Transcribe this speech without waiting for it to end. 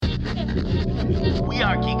We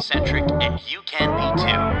are geek-centric, and you can be too.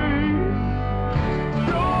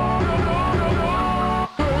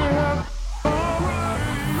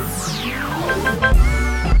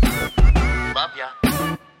 Love ya.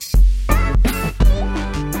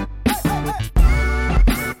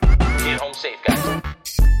 Get home safe, guys.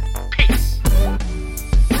 Peace.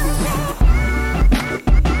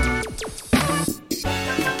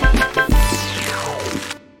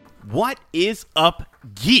 What is up,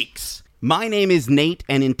 geeks? My name is Nate,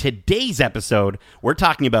 and in today's episode, we're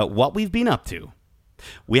talking about what we've been up to.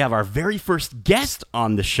 We have our very first guest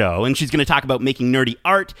on the show, and she's going to talk about making nerdy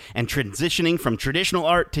art and transitioning from traditional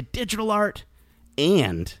art to digital art.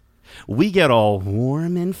 And we get all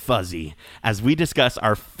warm and fuzzy as we discuss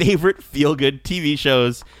our favorite feel-good TV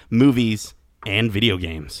shows, movies, and video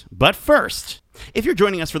games. But first, if you're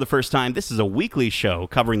joining us for the first time, this is a weekly show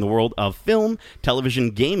covering the world of film,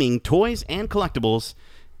 television, gaming, toys, and collectibles,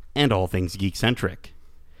 and all things geek-centric.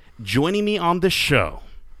 Joining me on the show,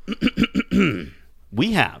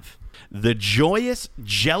 we have the joyous,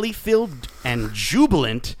 jelly-filled, and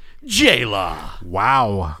jubilant J-Law.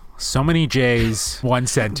 Wow. So many J's, one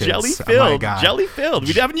sentence. Jelly-filled. Oh my God. Jelly-filled.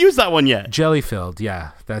 We haven't used that one yet. Jelly-filled,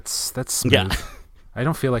 yeah. That's smooth. Yeah. I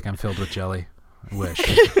don't feel like I'm filled with jelly. I wish.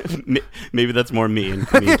 Maybe that's more me and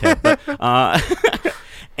Kev. But,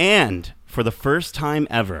 and for the first time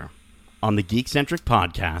ever on the Geek-Centric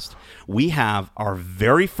podcast, we have our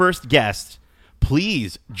very first guest.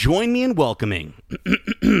 Please join me in welcoming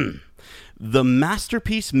the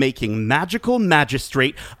masterpiece-making magical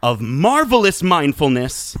magistrate of marvelous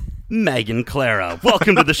mindfulness, Megan Clara.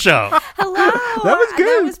 Welcome to the show. Hello. That was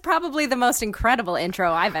good. That was probably the most incredible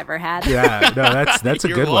intro I've ever had. Yeah, no, that's a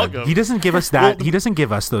You're good welcome. one. He doesn't give us that. He doesn't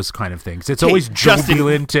give us those kind of things. It's always Justin-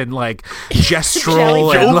 jubilant and like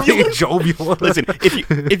gestural and like jovial. Listen,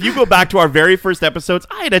 if you go back to our very first episodes,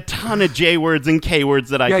 I had a ton of J words and K words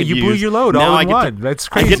that I could use. you blew your load Now all I in get one. to- That's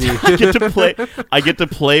crazy. I get to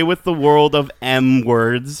play with the world of M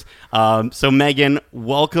words. So Megan,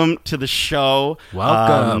 welcome to the show.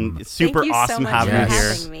 Welcome. It's super Thank you awesome so much having for you here.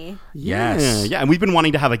 having me. Yes. Yeah, and we've been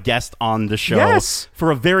wanting to have a guest on the show Yes.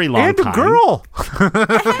 for a very long And time. a girl.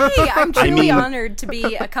 Hey, I'm truly mean- honored to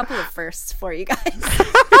be a couple of firsts for you guys.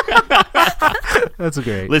 That's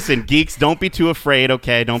great. Listen, geeks, don't be too afraid,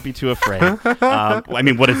 okay? Don't be too afraid. I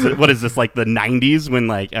mean, what is this, like the 90s when,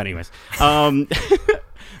 like, anyways.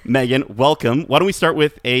 Megan, welcome. Why don't we start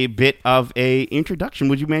with a bit of a introduction?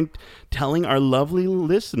 Would you mind telling our lovely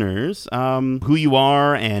listeners who you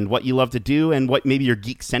are and what you love to do and what maybe you're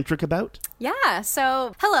geek-centric about? Yeah,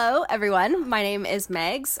 so hello, everyone. My name is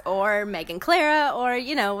Megs, or Megan Clara, or,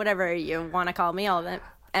 whatever you want to call me, all the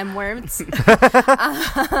M words.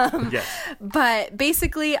 Yes. But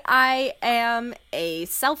basically, I am a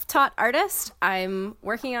self-taught artist. I'm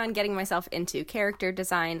working on getting myself into character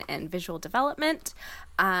design and visual development.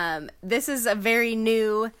 This is a very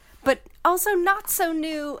new, but also not so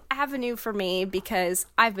new avenue for me because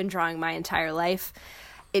I've been drawing my entire life.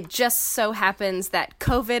 It just so happens that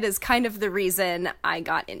COVID is kind of the reason I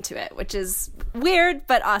got into it, which is weird,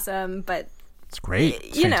 but awesome. But It's great.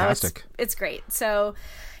 It's fantastic. it's great. So,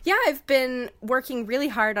 yeah, I've been working really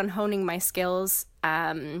hard on honing my skills,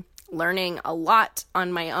 learning a lot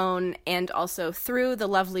on my own, and also through the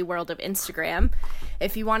lovely world of Instagram.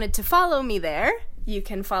 If you wanted to follow me there, you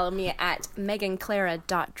can follow me at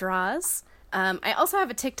meganclara.draws. I also have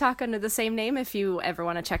a TikTok under the same name if you ever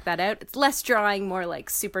want to check that out. It's less drawing, more like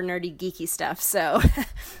super nerdy, geeky stuff. So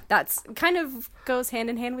that's kind of goes hand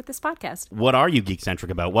in hand with this podcast. What are you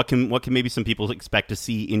geek-centric about? What can maybe some people expect to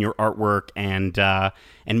see in your artwork and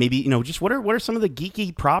maybe, just what are some of the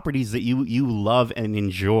geeky properties that you love and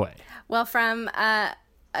enjoy? Well, from a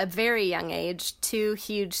very young age, two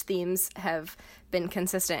huge themes have been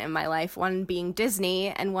consistent in my life, one being Disney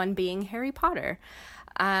and one being Harry Potter.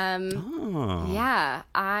 Yeah,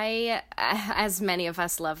 as many of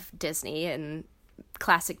us love Disney, and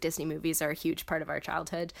classic Disney movies are a huge part of our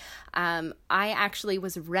childhood. I actually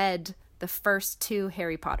was read the first two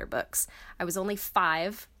Harry Potter books. I was only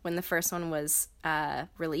 5 when the first one was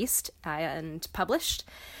released and published.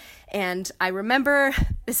 And I remember,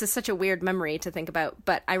 this is such a weird memory to think about,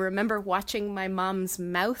 but I remember watching my mom's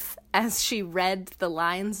mouth as she read the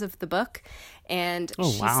lines of the book. And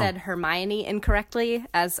she said Hermione incorrectly,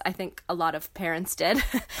 as I think a lot of parents did.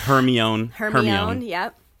 Hermione,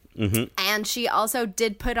 yep. Mm-hmm. And she also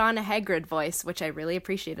did put on a Hagrid voice, which I really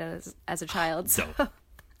appreciated as a child. So.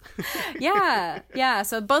 Yeah.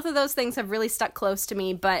 So both of those things have really stuck close to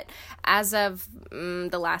me. But as of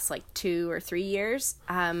the last 2 or 3 years,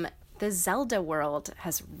 the Zelda world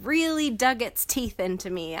has really dug its teeth into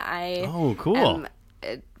me. Oh, cool.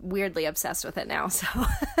 weirdly obsessed with it now. So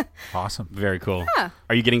Awesome. Very cool. Yeah.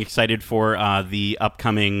 Are you getting excited for the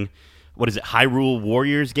upcoming, what is it, Hyrule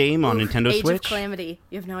Warriors game on Nintendo Age Switch? of Calamity.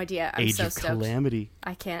 You have no idea. I'm Age so of stoked. Calamity.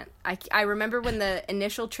 I can't. I remember when the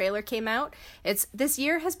initial trailer came out. This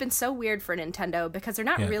year has been so weird for Nintendo because they're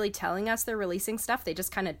not really telling us they're releasing stuff. They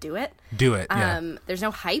just kind of do it. There's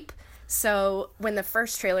no hype. So when the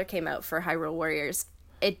first trailer came out for Hyrule Warriors,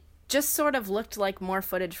 it just sort of looked like more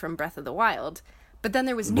footage from Breath of the Wild. But then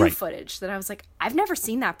there was new footage that I was like, I've never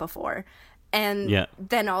seen that before. And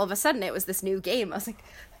then all of a sudden it was this new game. I was like,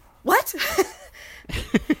 what?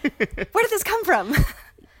 Where did this come from?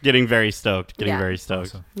 Getting very stoked. Very stoked.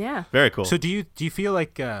 Awesome. Yeah. Very cool. So do you feel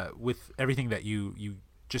like with everything that you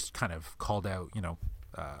just kind of called out,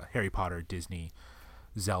 Harry Potter, Disney,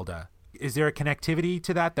 Zelda, is there a connectivity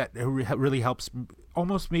to that really helps,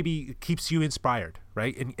 almost maybe keeps you inspired,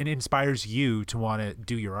 right? And inspires you to want to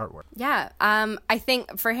do your artwork? Yeah. I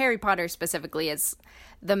think for Harry Potter specifically, it's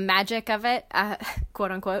the magic of it,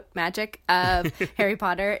 quote unquote, magic of Harry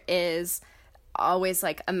Potter is always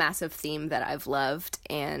like a massive theme that I've loved,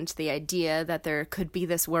 and the idea that there could be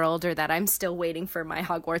this world, or that I'm still waiting for my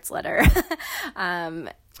Hogwarts letter,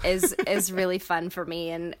 is really fun for me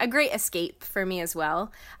and a great escape for me as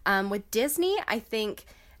well. With Disney, I think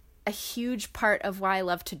a huge part of why I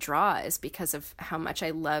love to draw is because of how much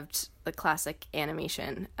I loved the classic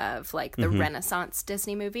animation of like the Renaissance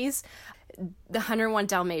Disney movies. The 101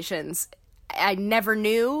 Dalmatians, I never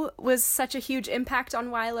knew was such a huge impact on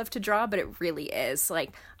why I love to draw, but it really is.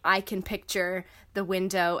 Like, I can picture the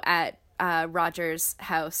window at Roger's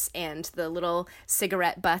house and the little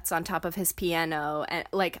cigarette butts on top of his piano. And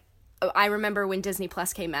like, I remember when Disney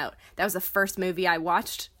Plus came out, that was the first movie I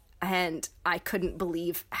watched, and I couldn't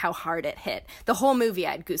believe how hard it hit. The whole movie,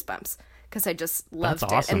 I had goosebumps because I just loved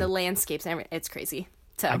it. And the landscapes, and everything, it's crazy.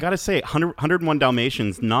 So I gotta say, 101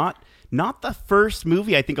 Dalmatians, not the first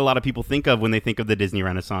movie I think a lot of people think of when they think of the Disney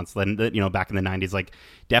Renaissance. Then, back in the 90s, like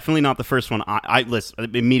definitely not the first one. I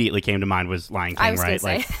immediately came to mind was Lion King, right?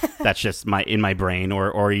 Like that's just in my brain,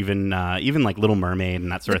 or even like Little Mermaid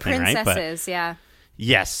and that sort of thing, right? Princesses, yeah.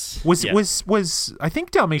 Yes. Was I think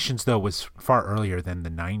Dalmatians though was far earlier than the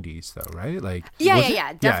 90s though, right? Like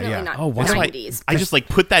yeah, definitely not the the 90s. I just like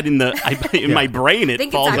put that in my brain.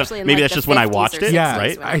 It falls. Maybe that's just when I watched it. Yeah,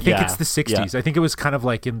 right. I think it's the 60s. I think it was kind of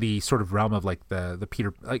like in the sort of realm of like the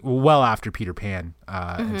Peter, like well after Peter Pan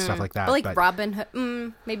and stuff like that. But like Robin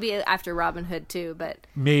Hood, maybe after Robin Hood too, but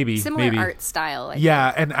maybe similar art style. I think.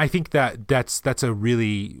 And I think that's a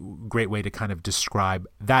really great way to kind of describe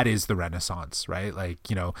that is the Renaissance, right? Like,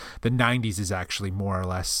 the 90s is actually more or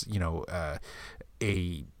less,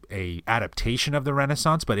 a adaptation of the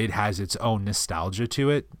Renaissance, but it has its own nostalgia to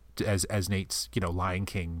it, as Nate's, Lion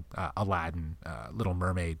King, Aladdin, Little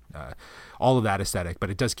Mermaid, all of that aesthetic, but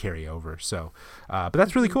it does carry over. So, but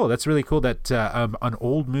that's really cool. That's really cool that an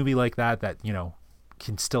old movie like that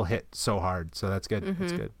can still hit so hard. So that's good.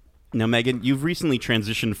 That's good. Now, Megan, you've recently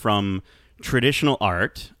transitioned from traditional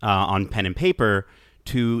art on pen and paper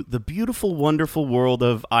to the beautiful, wonderful world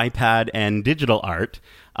of iPad and digital art.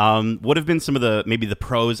 What have been some of the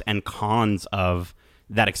pros and cons of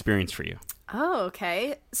that experience for you? Oh,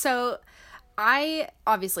 okay. So I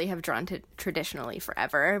obviously have drawn traditionally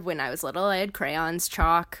forever. When I was little, I had crayons,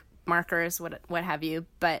 chalk, markers, what have you.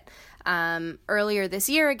 But earlier this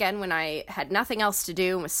year, again, when I had nothing else to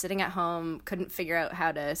do and was sitting at home, couldn't figure out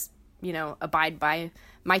how to, abide by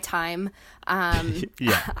my time,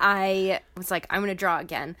 I was like, I'm going to draw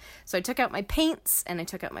again. So I took out my paints and I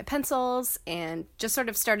took out my pencils and just sort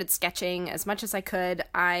of started sketching as much as I could.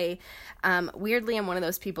 I weirdly am one of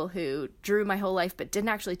those people who drew my whole life but didn't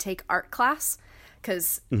actually take art class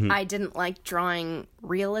because I didn't like drawing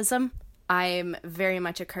realism. I'm very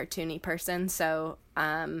much a cartoony person, so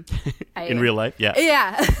in real life, yeah.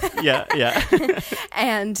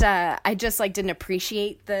 And I just like didn't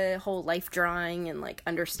appreciate the whole life drawing and like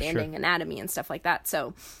understanding anatomy and stuff like that.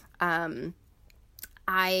 So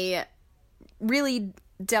I really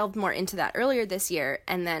delved more into that earlier this year,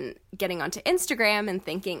 and then getting onto Instagram and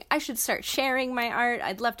thinking I should start sharing my art.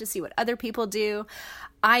 I'd love to see what other people do.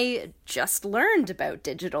 I just learned about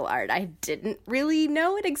digital art. I didn't really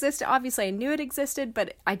know it existed. Obviously, I knew it existed,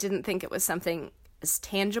 but I didn't think it was something as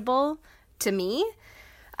tangible to me.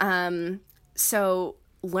 So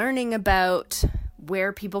learning about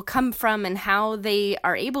where people come from and how they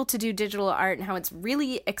are able to do digital art and how it's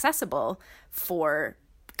really accessible for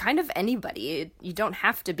kind of anybody. You don't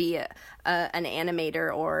have to be an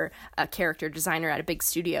animator or a character designer at a big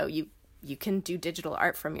studio. You can do digital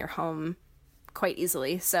art from your home quite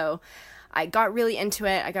easily. So I got really into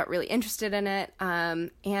it. I got really interested in it.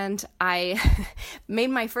 And I made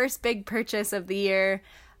my first big purchase of the year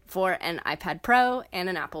for an iPad Pro and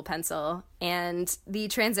an Apple Pencil. And the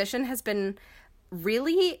transition has been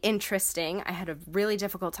really interesting. I had a really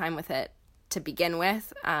difficult time with it to begin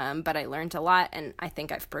with, but I learned a lot, and I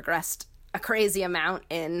think I've progressed a crazy amount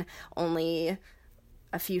in only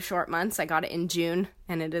a few short months. I got it in June,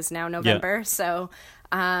 and it is now November. Yeah. So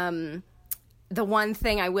the one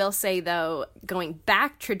thing I will say, though, going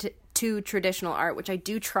back to traditional art, which I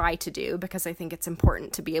do try to do because I think it's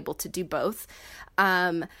important to be able to do both,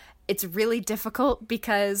 it's really difficult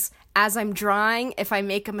because as I'm drawing, if I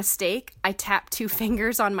make a mistake, I tap 2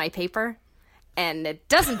 fingers on my paper and it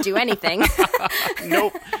doesn't do anything.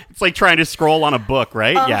 Nope. It's like trying to scroll on a book,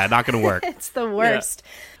 right? Yeah, not going to work. It's the worst.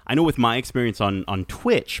 Yeah. I know with my experience on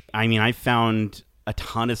Twitch, I mean, I found a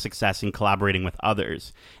ton of success in collaborating with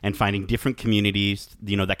others and finding different communities,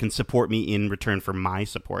 that can support me in return for my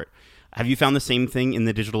support. Have you found the same thing in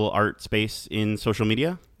the digital art space in social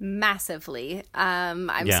media? Massively. I'm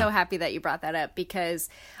so happy that you brought that up because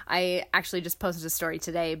I actually just posted a story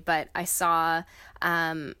today, but I saw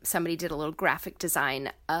somebody did a little graphic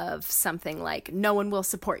design of something like, no one will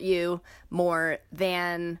support you more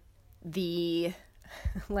than the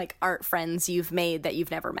art friends you've made that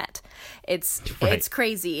you've never met. It's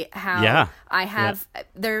crazy how I have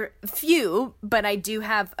they're few, but I do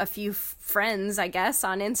have a few friends, I guess,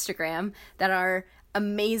 on Instagram that are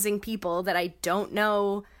amazing people that I don't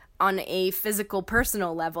know on a physical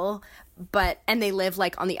personal level, and they live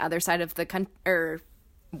on the other side of the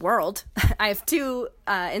world. I have 2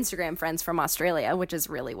 Instagram friends from Australia, which is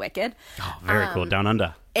really wicked. Oh, very cool. Down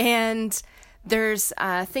under. And there's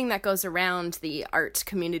a thing that goes around the art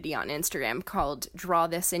community on Instagram called Draw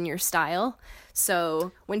This in Your Style.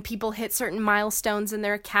 So when people hit certain milestones in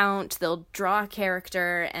their account, they'll draw a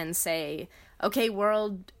character and say, okay,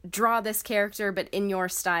 world, draw this character, but in your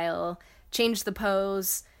style. Change the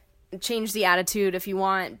pose, change the attitude if you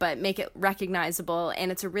want, but make it recognizable.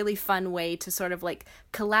 And it's a really fun way to sort of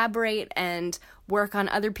collaborate and work on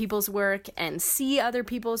other people's work and see other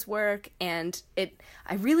people's work. And I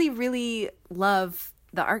really, really love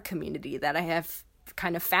the art community that I have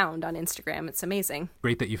kind of found on Instagram. It's amazing.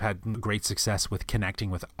 Great that you've had great success with connecting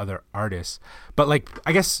with other artists. But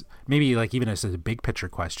I guess maybe even as a big picture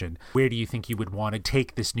question, where do you think you would want to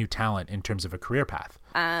take this new talent in terms of a career path?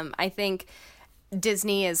 I think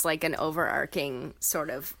Disney is an overarching sort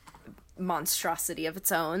of monstrosity of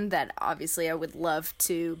its own that obviously I would love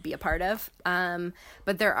to be a part of.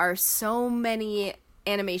 But there are so many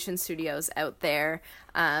animation studios out there.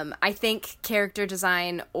 I think character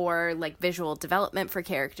design or visual development for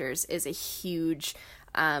characters is a huge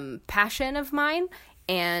passion of mine.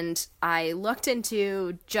 And I looked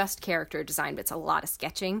into just character design, but it's a lot of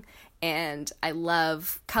sketching. And I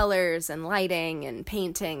love colors and lighting and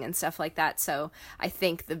painting and stuff like that. So I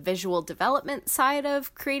think the visual development side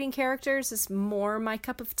of creating characters is more my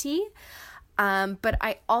cup of tea. But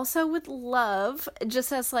I also would love,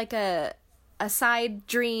 just as a side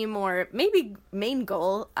dream or maybe main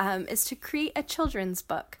goal, is to create a children's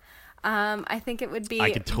book. I think it would be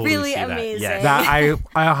really amazing. Yes. I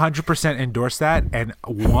 100% endorse that. And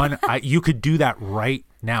you could do that right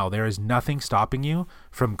now. There is nothing stopping you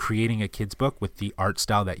from creating a kid's book with the art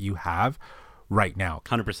style that you have right now.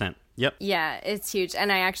 100%. Yep. Yeah, it's huge.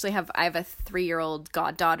 And I have a 3-year-old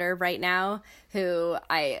goddaughter right now who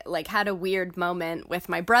I had a weird moment with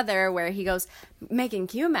my brother where he goes, Megan,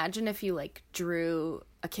 can you imagine if you drew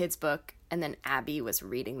a kid's book and then Abby was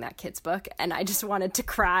reading that kid's book? And I just wanted to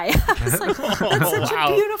cry. I was like, that's such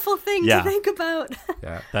a beautiful thing to think about.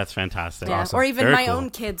 Yeah, that's fantastic. Yeah. Awesome. Or even my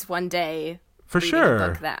own kids one day for sure a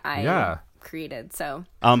book that I created. So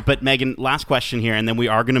but Megan, last question here, and then we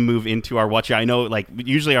are going to move into our whatcha. I know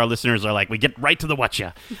usually our listeners are we get right to the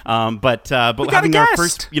whatcha. But having our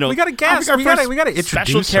first we got a guest, we got to introduce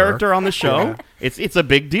special character on the show. It's a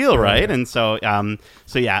big deal, right? And so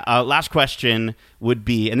last question would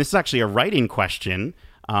be, and this is actually a writing question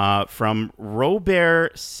from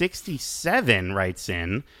Robert67 writes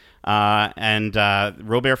in. And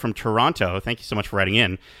Robert from Toronto, thank you so much for writing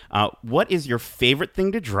in. What is your favorite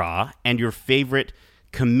thing to draw and your favorite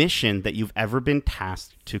commission that you've ever been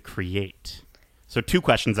tasked to create? So 2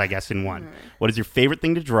 questions, I guess, in one. What is your favorite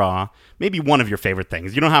thing to draw? Maybe one of your favorite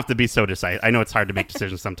things. You don't have to be so decisive. I know it's hard to make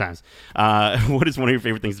decisions sometimes. What is one of your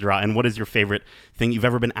favorite things to draw? And what is your favorite thing you've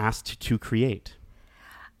ever been asked to create?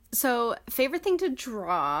 So, favorite thing to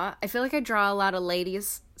draw, I feel like I draw a lot of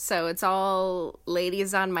ladies, so it's all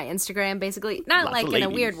ladies on my Instagram, basically. Not Lots of in a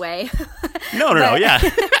ladies. weird way. No, yeah.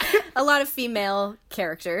 A lot of female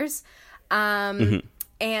characters. And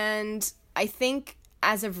I think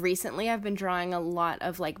as of recently, I've been drawing a lot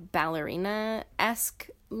of like ballerina-esque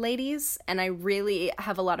ladies, and I really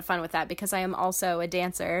have a lot of fun with that because I am also a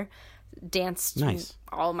dancer, danced Nice.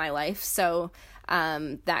 all my life. So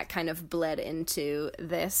that kind of bled into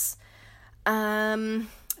this.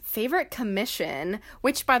 Favorite commission,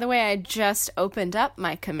 which by the way, I just opened up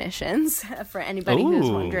my commissions for anybody who's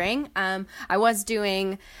Ooh. wondering. I was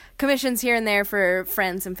doing commissions here and there for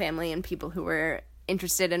friends and family and people who were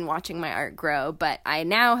interested in watching my art grow, but I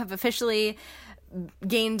now have officially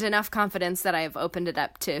gained enough confidence that I've opened it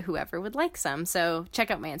up to whoever would like some. So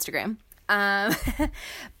check out my Instagram.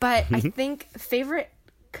 But I think favorite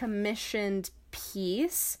commissioned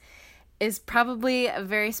piece is probably a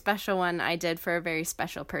very special one I did for a very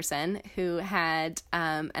special person who had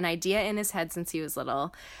an idea in his head since he was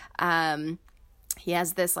little. He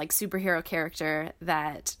has this like superhero character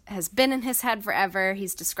that has been in his head forever.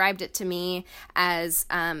 He's described it to me as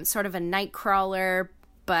sort of a night crawler,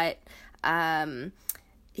 but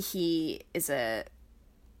he is a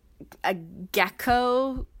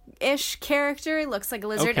gecko-ish character. Looks like a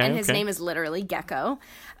lizard, and his name is literally Gecko.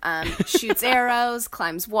 Shoots arrows,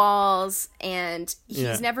 climbs walls, and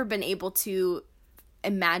he's never been able to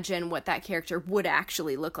imagine what that character would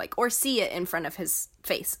actually look like or see it in front of his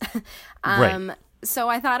face. Right. So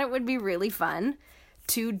I thought it would be really fun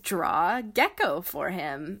to draw Gecko for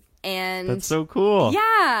him. And That's so cool.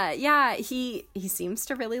 Yeah, he seems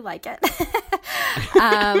to really like it.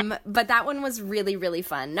 But that one was really, really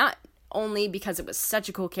fun. Not only because it was such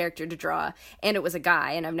a cool character to draw, and it was a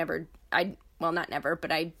guy, and not never,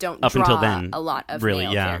 but I don't Up draw until then, a lot of really,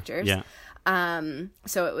 male characters. Yeah.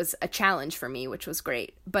 So it was a challenge for me, which was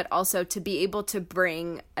great. But also to be able to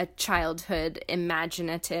bring a childhood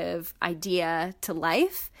imaginative idea to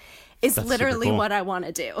life is That's literally super cool. what I want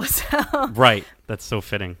to do. So Right. That's so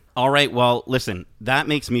fitting. All right. Well, listen, that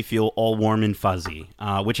makes me feel all warm and fuzzy,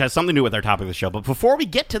 which has something to do with our topic of the show. But before we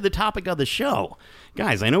get to the topic of the show,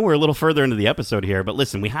 guys, I know we're a little further into the episode here, but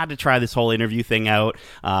listen, we had to try this whole interview thing out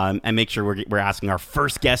and make sure we're asking our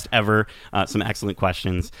first guest ever some excellent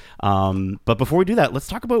questions. But before we do that, let's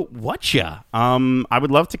talk about Whatcha. I would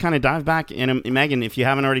love to kind of dive back in. Megan, if you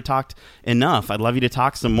haven't already talked enough, I'd love you to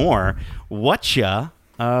talk some more. Whatcha.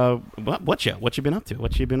 What you been up to?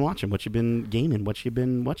 What you been watching? What you been gaming? What you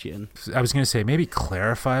been watching? I was going to say, maybe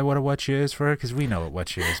clarify what a Whatcha is for her, because we know what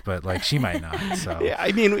Whatcha is, but like she might not. So Yeah,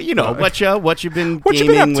 I mean, you know, what you been What you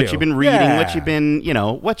gaming, been up what to? you been reading, Yeah. what you been, you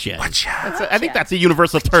know, Whatcha. Whatcha. I think that's a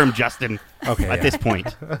universal term, Justin. Okay, at yeah. this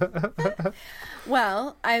point.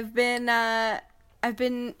 Well, I've been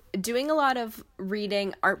doing a lot of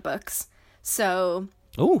reading art books. So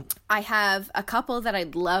Oh, I have a couple that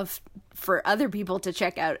I'd love for other people to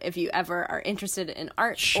check out if you ever are interested in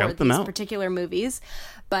art Shout or them these out. particular movies.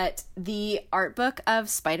 But the art book of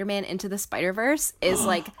Spider-Man Into the Spider-Verse is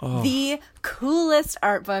like the coolest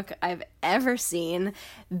art book I've ever seen.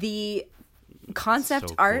 The concept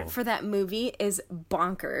So art cool. for that movie is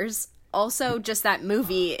bonkers. Also, just that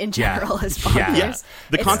movie in Yeah. general is Yeah. bonkers. yeah.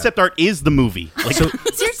 The It's- concept art is the movie. Like,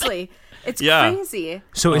 Seriously, it's Yeah. crazy.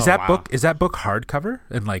 So is Oh, that wow. book hardcover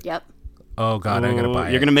and like? Yep. Oh God, I gotta buy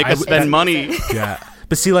it. you're gonna make us I- spend money. Yeah,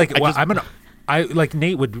 but see, like, just- I like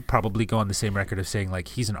Nate would probably go on the same record of saying like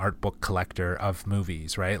he's an art book collector of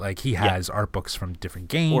movies, right? Like he has art books from different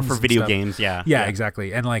games Or for and video stuff. games, yeah. Yeah,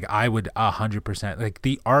 exactly. And like I would 100% like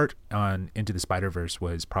the art on Into the Spider-Verse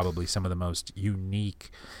was probably some of the most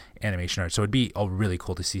unique animation art. So it'd be really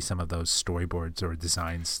cool to see some of those storyboards or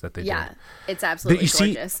designs that they Yeah, did. it's absolutely you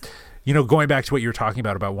see- gorgeous. You know, going back to what you were talking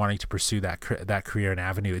about wanting to pursue that career and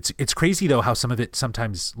avenue, it's crazy though how some of it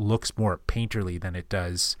sometimes looks more painterly than it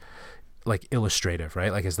does like illustrative,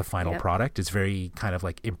 right? Like as the final Yep. product, it's very kind of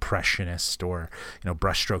like impressionist, or you know,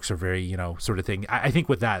 brushstrokes are very, you know, sort of thing. I think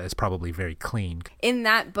with that, it's probably very clean. In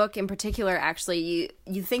that book in particular, actually,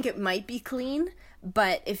 you think it might be clean,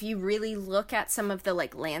 but if you really look at some of the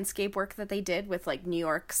like landscape work that they did with like New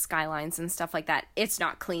York skylines and stuff like that, it's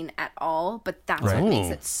not clean at all, but that's Right. what makes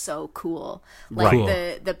Oh. it so cool. Like Cool.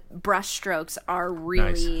 the brush strokes are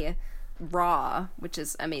really raw, which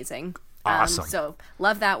is amazing. Awesome. So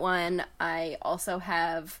love that one. I also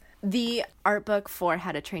have the art book for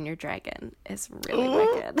How to Train Your Dragon. Is really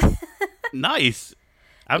wicked. Nice.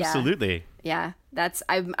 Absolutely. Yeah, that's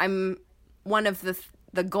I'm one of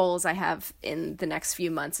the goals I have in the next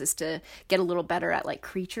few months is to get a little better at like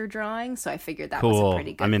creature drawing. So I figured that was Cool. a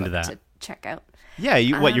pretty good I'm into book that. to check out. Yeah,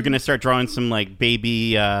 you're going to start drawing some like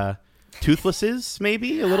baby toothlesses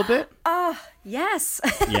maybe a little bit? Yes.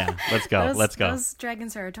 Yeah, let's go. Let's go. Those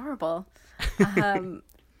dragons are adorable.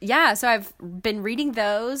 Yeah, so I've been reading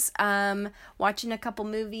those, watching a couple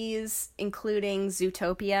movies, including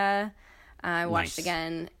Zootopia. I watched Nice.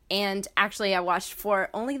 again. And actually, I watched for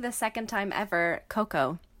only the second time ever,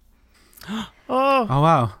 Coco. Oh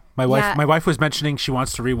wow. My Yeah. wife was mentioning she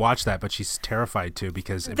wants to rewatch that, but she's terrified to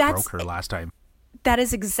because it That's- broke her last time. That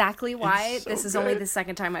is exactly why this is only the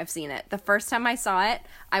second time I've seen it. The first time I saw it,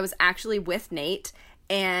 I was actually with Nate,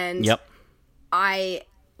 and Yep. I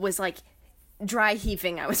was like dry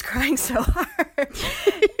heaving. I was crying so hard.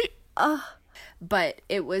 But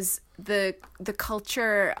it was the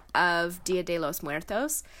culture of Dia de los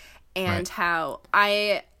Muertos, and Right. how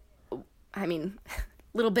I mean, a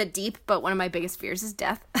little bit deep, but one of my biggest fears is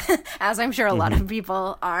death, as I'm sure a lot of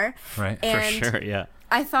people are. Right. For And Sure, yeah.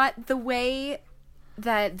 I thought the way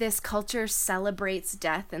that this culture celebrates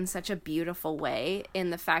death in such a beautiful way, in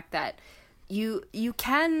the fact that you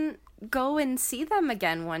can go and see them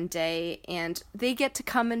again one day, and they get to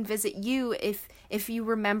come and visit you if you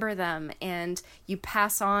remember them, and you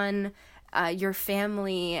pass on your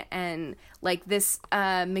family. And like this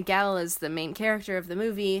Miguel is the main character of the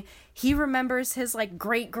movie. He remembers his like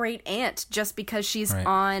great aunt just because she's Right.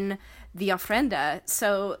 on the ofrenda.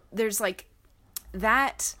 So there's like,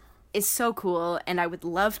 that is so cool, and I would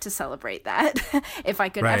love to celebrate that. If I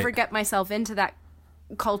could Right. ever get myself into that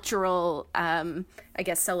cultural I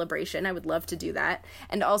guess celebration, I would love to do that.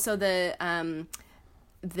 And also the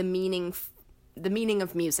meaning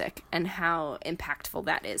of music and how impactful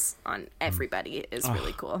that is on everybody is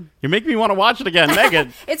really cool. You're making me want to watch it again,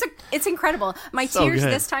 Megan. It's incredible. My So tears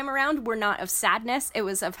good. this time around were not of sadness, it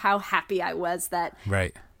was of how happy I was that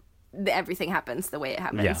Right. everything happens the way it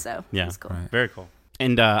happens. Yeah. So Yeah. it's cool. Very cool.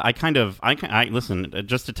 And I listen,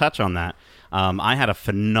 just to touch on that, I had a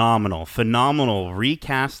phenomenal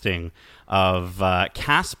recasting of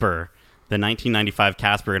Casper, the 1995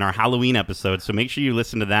 Casper, in our Halloween episode. So make sure you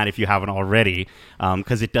listen to that if you haven't already,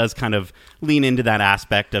 because it does kind of lean into that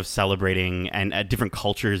aspect of celebrating and a different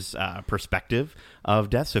cultures' perspective of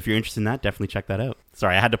death. So if you're interested in that, definitely check that out.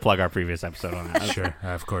 Sorry, I had to plug our previous episode on that. Sure.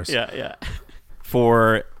 Of course. Yeah.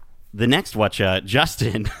 For the next watcha,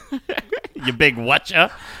 Justin, you big watcha,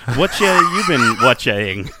 you been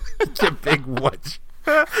watching? You big what?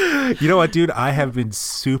 You know what, dude? I have been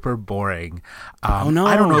super boring. no.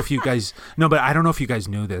 I don't know if you guys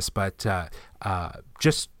knew this, but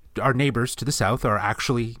just our neighbors to the south are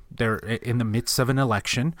actually they're in the midst of an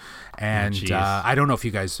election, and geez. I don't know if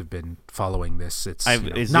you guys have been following this. It's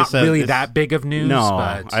Is not this really that big of news. No,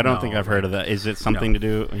 but I don't think I've heard of that. Is it something to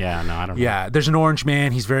do? Yeah, no, I don't know. Yeah, there's an orange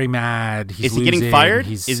man. He's very mad. He's Is he getting losing. fired?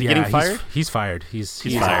 Is he getting fired? He's fired. He's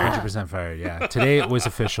fired. 100% fired. Yeah. Today it was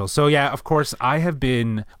official. So yeah, of course, I have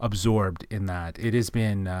been absorbed in that. It has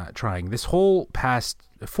been trying this whole past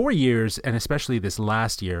 4 years, and especially this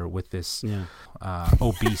last year with this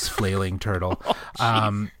obese flailing turtle.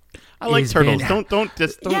 I like has turtles. been- Don't.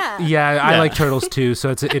 Yeah. Yeah, I like turtles too. So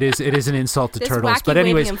it is an insult to This turtles. wacky But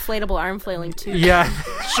anyways, waving inflatable arm flailing too. yeah.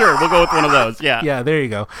 Sure, we'll go with one of those. Yeah. Yeah, there you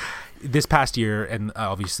go. This past year, and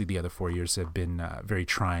obviously the other 4 years have been very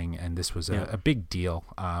trying, and this was a big deal.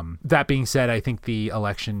 That being said, I think the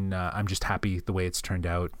election, I'm just happy the way it's turned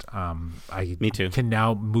out. Me too. Can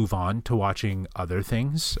now move on to watching other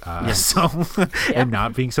things, so and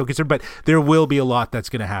not being so concerned. But there will be a lot that's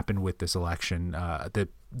going to happen with this election.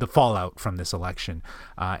 The fallout from this election,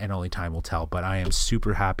 and only time will tell. But I am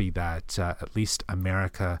super happy that at least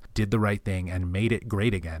America did the right thing and made it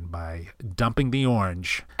great again by dumping the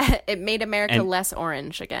orange. It made America And- less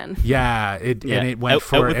orange again. Yeah, and it went out,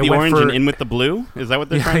 for out with it the went orange for, and in with the blue. Is that what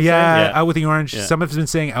they're trying to yeah, say? out with the orange. Yeah. Some have been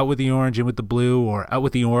saying out with the orange, in with the blue, or out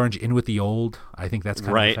with the orange, in with the old. I think that's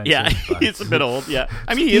kind Right. of Yeah. offensive. but- It's a bit old. Yeah.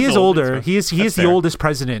 I mean, he is old. older. It's He is that's the fair. oldest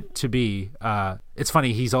president to be. It's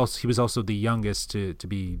funny. He was also the youngest to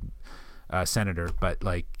be senator, but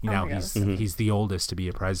like now my he's the oldest to be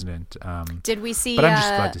a president. Did we see But I'm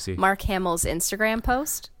just glad to see. Mark Hamill's Instagram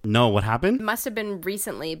post? No, what happened? Must have been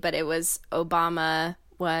recently, but it was Obama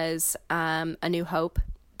was A New Hope.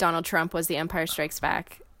 Donald Trump was The Empire Strikes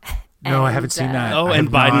Back. No, I And, haven't seen that. Oh, I and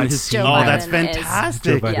have not Biden is. seen Joe Oh, that. that's Biden is- fantastic.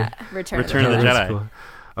 Joe Biden. Yeah, Return, Return of the That's Jedi. cool.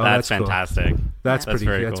 Oh, That's cool. fantastic. That's That's pretty.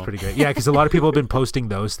 very That's cool. pretty great. Yeah, because a lot of people have been posting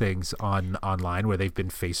those things online where they've been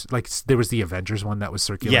there was the Avengers one that was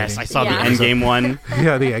circulating. Yes, I saw Yeah. the Endgame one.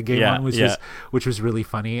 Yeah, the Endgame Yeah, one, which yeah. was really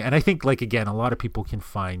funny. And I think, like, again, a lot of people can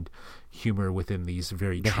find humor within these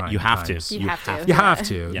very trying You have times. to. You have to. You have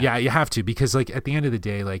to. Yeah, you have to, because like at the end of the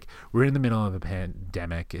day, like we're in the middle of a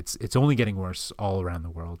pandemic. It's only getting worse all around the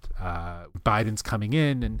world. Biden's coming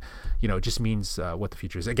in, and it just means what the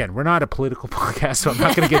future is. Again, we're not a political podcast, so I'm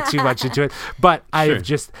not going to get too much into it. But I've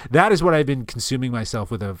just, that is what I've been consuming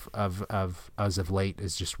myself with of as of late,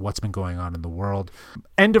 is just what's been going on in the world.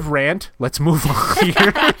 End of rant. Let's move on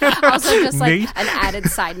here. Also, just like Nate? an added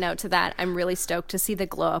side note to that, I'm really stoked to see the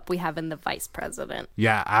glow up we have in the vice president.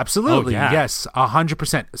 Yeah, absolutely. Oh, yeah. Yes,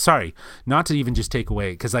 100%. Sorry, not to even just take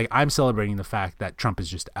away, because like I'm celebrating the fact that Trump is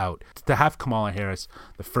just out. To have Kamala Harris,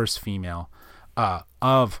 the first female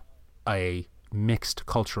of a mixed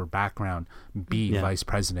cultural background, be vice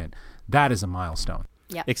president, that is a milestone.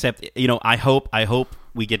 Yeah. Except, I hope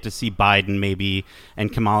we get to see Biden maybe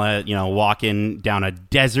and Kamala, walking down a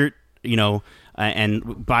desert, and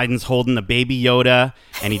Biden's holding a baby Yoda,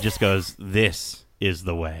 and he just goes, "This is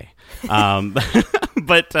the way."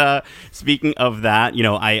 But speaking of that,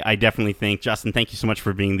 I definitely think, Justin, thank you so much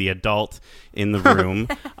for being the adult in the room.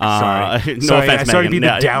 Sorry. No offense, sorry to be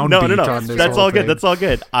Megan. the downbeat No. on this That's whole all good. thing. That's all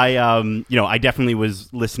good. I definitely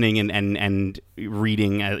was listening and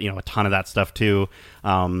reading, a ton of that stuff too.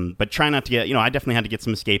 But try not to get, I definitely had to get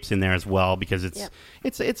some escapes in there as well, because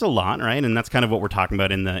it's a lot, right? And that's kind of what we're talking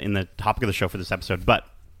about in the topic of the show for this episode. But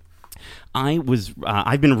I've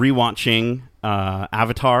been rewatching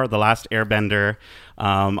Avatar: The Last Airbender.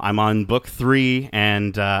 I'm on book 3,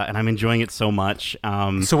 and I'm enjoying it so much.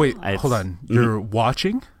 So wait, hold on. You're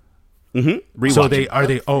watching? Mm-hmm. So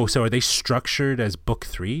are they structured as book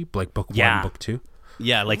 3, like book 1, book 2?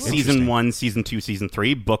 Yeah, like season 1, season 2, season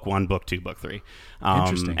 3, book 1, book 2, book 3.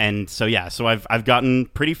 Interesting. And so so I've gotten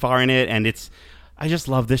pretty far in it, and I just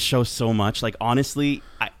love this show so much. Like, honestly,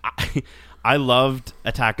 I loved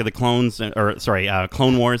Attack of the Clones,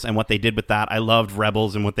 Clone Wars and what they did with that. I loved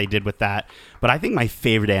Rebels and what they did with that. But I think my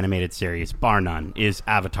favorite animated series, bar none, is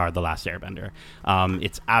Avatar: The Last Airbender.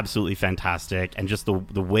 It's absolutely fantastic, and just the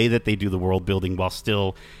way that they do the world building while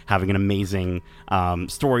still having an amazing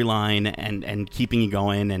storyline and keeping you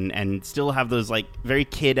going, and still have those like very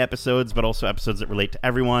kid episodes, but also episodes that relate to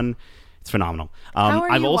everyone. It's phenomenal. How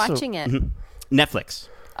are you watching it? Netflix.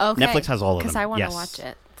 Okay. Netflix has all of them. Because I want to Yes. watch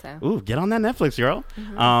it. So. Ooh, get on that Netflix, girl.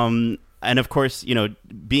 And of course,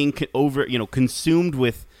 being consumed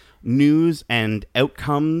with news and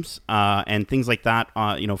outcomes and things like that,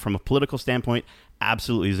 from a political standpoint,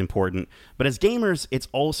 absolutely is important. But as gamers, it's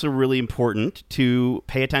also really important to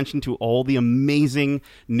pay attention to all the amazing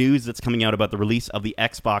news that's coming out about the release of the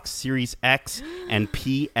Xbox Series X and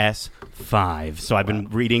PS5. So I've been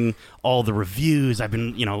reading all the reviews. I've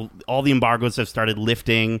been, all the embargoes have started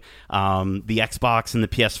lifting. The Xbox and the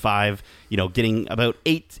PS5, getting about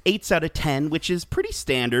 8s out of 10, which is pretty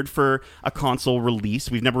standard for a console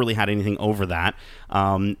release. We've never really had anything over that.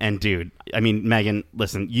 And dude, I mean, Megan,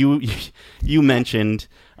 listen, you mentioned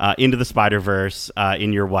Into the Spider-Verse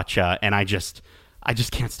in your Whatcha, and I just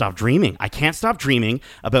can't stop dreaming. I can't stop dreaming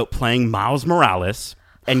about playing Miles Morales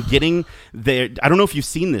and getting there. I don't know if you've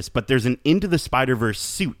seen this, but there's an Into the Spider-Verse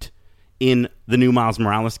suit in the new Miles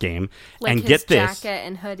Morales game. Like and his get this, jacket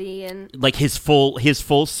and hoodie and like his full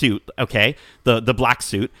suit, okay? The black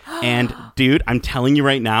suit. And dude, I'm telling you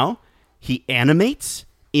right now, he animates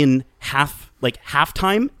in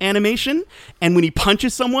halftime animation, and when he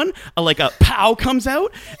punches someone, a pow comes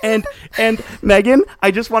out, and Megan,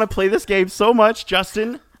 I just want to play this game so much.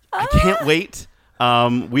 Justin, I can't wait.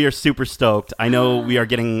 We are super stoked. I know we are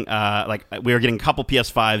getting a couple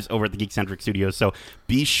PS5s over at the Geekcentric Studios, so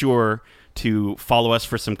be sure to follow us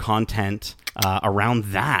for some content around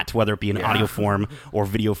that, whether it be in audio form or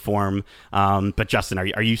video form. But Justin,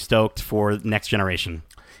 are you stoked for next generation?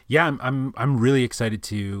 Yeah, I'm really excited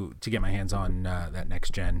to get my hands on that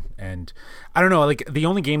next gen, and I don't know, like the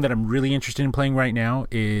only game that I'm really interested in playing right now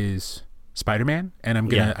is Spider-Man, and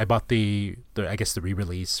I bought the I guess the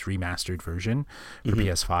re-release remastered version for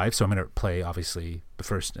PS5, so I'm gonna play obviously the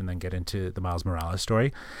first and then get into the Miles Morales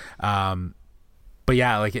story. But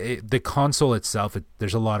yeah, like the console itself,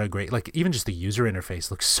 there's a lot of great, like even just the user interface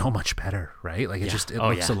looks so much better, right? Like it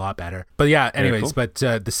looks a lot better. But yeah, anyways, cool. But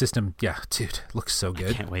the system, yeah, dude, looks so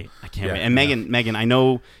good. I can't wait. And Megan, I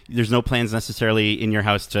know there's no plans necessarily in your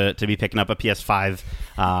house to be picking up a PS5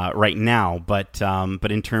 right now, but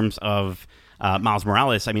in terms of Miles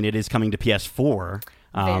Morales, I mean, it is coming to PS4.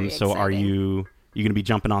 So are you going to be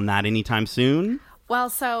jumping on that anytime soon? Well,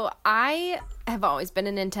 so I have always been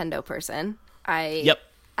a Nintendo person. I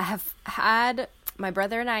have had, my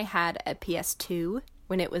brother and I had a PS2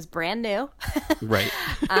 when it was brand new. Right.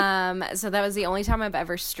 So that was the only time I've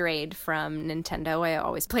ever strayed from Nintendo. I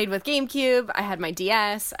always played with GameCube. I had my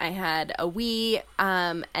DS. I had a Wii.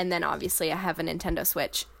 And then obviously I have a Nintendo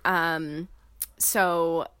Switch.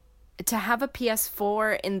 So to have a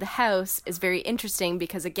PS4 in the house is very interesting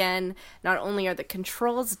because, again, not only are the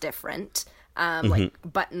controls different, like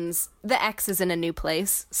buttons, the X is in a new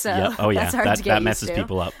place, so that's hard to get that messes used to.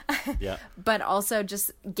 people up. Yeah. But also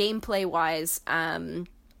just gameplay wise,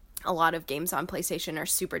 a lot of games on PlayStation are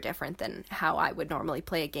super different than how I would normally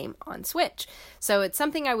play a game on Switch. So it's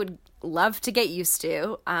something I would love to get used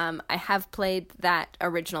to. I have played that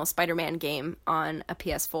original Spider-Man game on a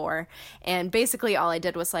PS4, and basically all I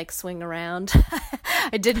did was like swing around.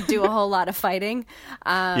 I didn't do a whole lot of fighting.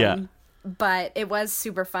 But it was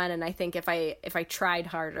super fun, and I think if I tried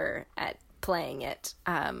harder at playing it,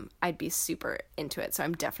 I'd be super into it. So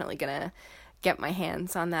I'm definitely gonna get my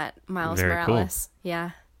hands on that Miles Very Morales. cool.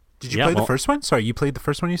 Yeah. Did you play the first one? Sorry, you played the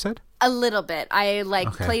first one, you said? A little bit. I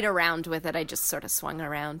played around with it. I just sort of swung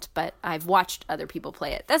around, but I've watched other people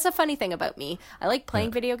play it. That's a funny thing about me. I like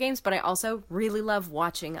playing video games, but I also really love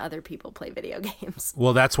watching other people play video games.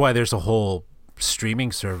 Well, that's why there's a whole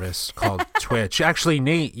streaming service called Twitch. Actually,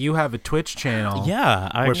 Nate, you have a Twitch channel.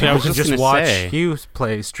 Yeah, where people can just watch you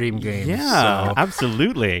play stream games. Yeah, so.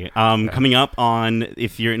 Absolutely. Coming up on,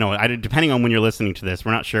 if you're, depending on when you're listening to this,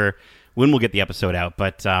 we're not sure when we'll get the episode out,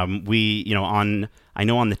 but I know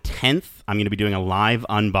on the 10th, I'm going to be doing a live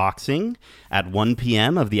unboxing at 1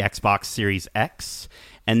 p.m. of the Xbox Series X,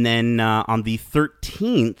 and then on the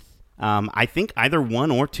 13th, I think either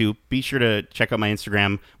one or two, be sure to check out my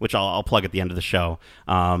Instagram, which I'll plug at the end of the show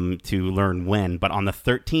to learn when, but on the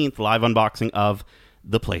 13th, live unboxing of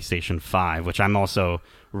the PlayStation 5, which I'm also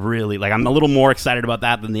really, I'm a little more excited about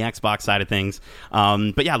that than the Xbox side of things.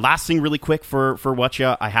 But yeah, last thing really quick for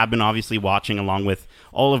Whatcha, I have been obviously watching along with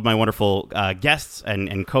all of my wonderful guests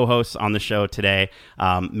and co-hosts on the show today,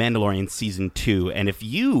 Mandalorian Season 2. And if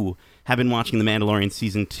you have been watching The Mandalorian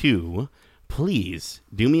Season 2, please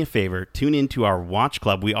do me a favor, tune into our Watch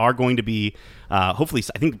Club. We are going to be, hopefully,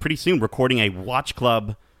 I think pretty soon, recording a Watch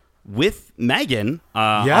Club with Megan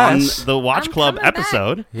on the Watch Club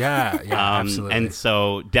episode. Back. Yeah, absolutely. And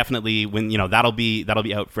so definitely when that'll be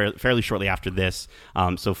out fairly shortly after this.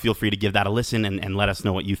 So feel free to give that a listen and let us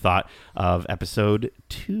know what you thought of episode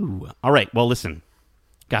 2. All right, well listen,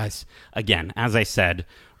 guys, again, as I said,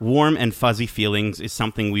 warm and fuzzy feelings is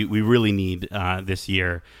something we really need this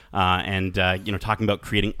year. And talking about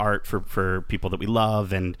creating art for people that we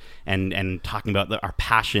love and talking about our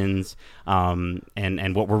passions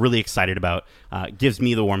and what we're really excited about gives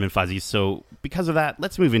me the warm and fuzzies. So because of that,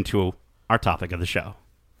 let's move into our topic of the show.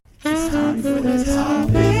 It's time for the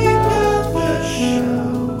topic of the show.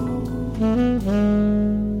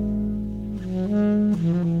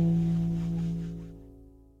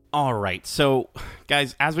 All right, so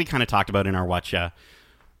guys, as we kind of talked about in our Whatcha,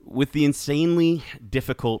 with the insanely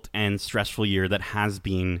difficult and stressful year that has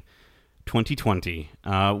been 2020,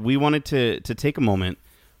 we wanted to take a moment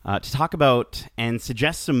to talk about and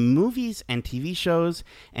suggest some movies and TV shows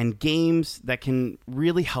and games that can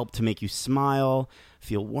really help to make you smile,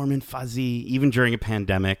 feel warm and fuzzy, even during a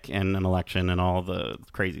pandemic and an election and all the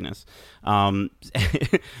craziness.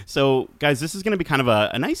 So, guys, this is going to be kind of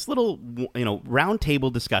a nice little, round table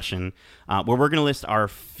discussion where we're going to list our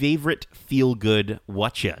favorite feel-good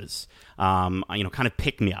watches, kind of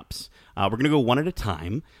pick-me-ups. We're going to go one at a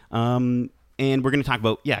time, and we're going to talk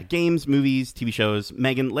about, games, movies, TV shows.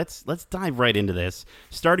 Megan, let's dive right into this,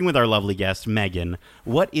 starting with our lovely guest, Megan.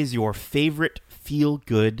 What is your favorite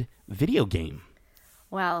feel-good video game?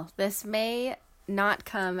 Well, this may not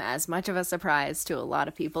come as much of a surprise to a lot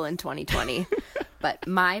of people in 2020, but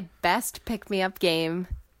my best pick-me-up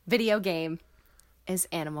video game, is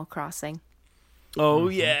Animal Crossing. Oh,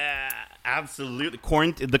 yeah, absolutely.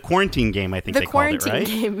 The quarantine game, I think they called it, right? The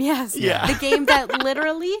quarantine game, yes. Yeah. The game that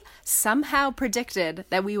literally somehow predicted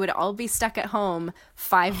that we would all be stuck at home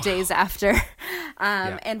 5 days after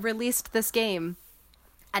and released this game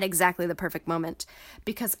at exactly the perfect moment,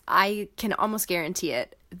 because I can almost guarantee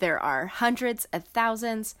it. There are hundreds of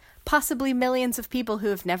thousands, possibly millions of people who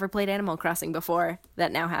have never played Animal Crossing before that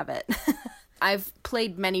now have it. I've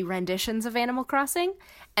played many renditions of Animal Crossing,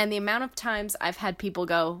 and the amount of times I've had people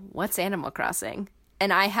go, "What's Animal Crossing?"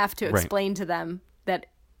 And I have to explain to them that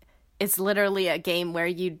it's literally a game where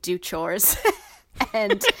you do chores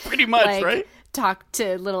and pretty much, right? Talk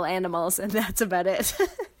to little animals, and that's about it.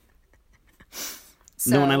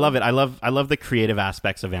 So, no, and I love it. I love the creative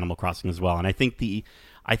aspects of Animal Crossing as well. And I think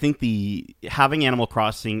the having Animal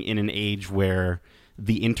Crossing in an age where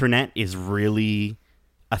the internet is really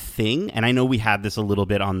a thing, and I know we had this a little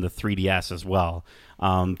bit on the 3DS as well.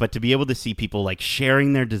 But to be able to see people like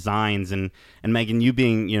sharing their designs, and Megan, you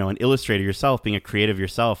being, you know, an illustrator yourself, being a creative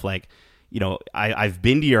yourself, like, you know, I've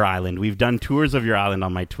been to your island. We've done tours of your island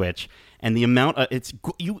on my Twitch, and the amount of,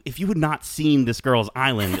 if you had not seen this girl's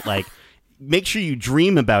island, like, make sure you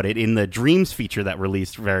dream about it in the Dreams feature that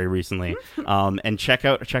released very recently, and check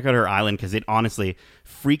out her island, because it honestly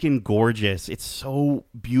freaking gorgeous. It's so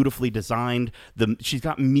beautifully designed. She's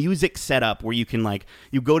got music set up where you can, like,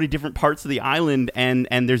 you go to different parts of the island and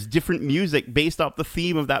there's different music based off the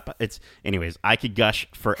theme of that. Anyways, I could gush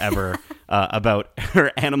forever about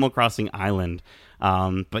her Animal Crossing island.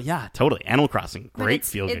 But yeah, totally. Animal Crossing, great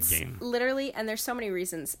feel-good game. Literally, and there's so many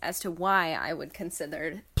reasons as to why I would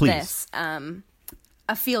consider Please. this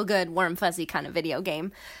a feel-good, warm, fuzzy kind of video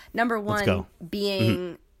game. Number one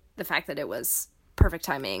being the fact that it was perfect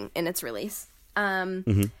timing in its release.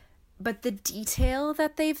 But the detail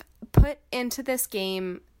that they've put into this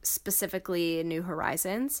game, specifically New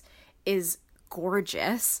Horizons, is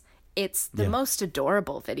gorgeous. It's the most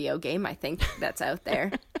adorable video game, I think, that's out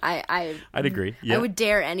there. I'd agree. Yeah. I would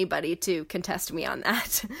dare anybody to contest me on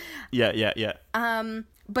that. Yeah.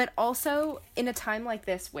 But also in a time like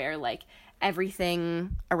this where, like,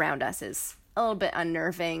 everything around us is a little bit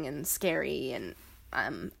unnerving and scary and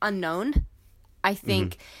unknown, I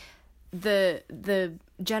think the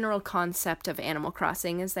general concept of Animal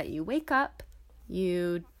Crossing is that you wake up,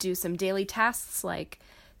 you do some daily tasks like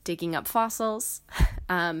digging up fossils.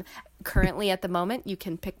 Currently at the moment, you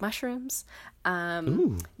can pick mushrooms.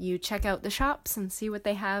 You check out the shops and see what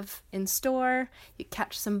they have in store. You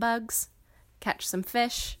catch some bugs, catch some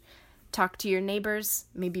fish, talk to your neighbors,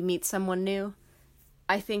 maybe meet someone new.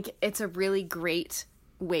 I think it's a really great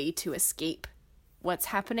way to escape what's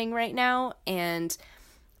happening right now, and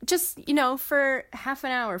just, you know, for half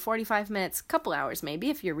an hour, 45 minutes, couple hours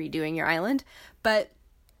maybe if you're redoing your island, but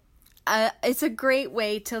it's a great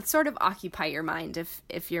way to sort of occupy your mind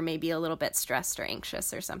if you're maybe a little bit stressed or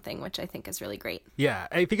anxious or something, which I think is really great. Yeah,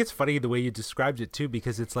 I think it's funny the way you described it too,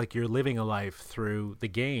 because it's like you're living a life through the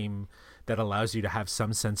game that allows you to have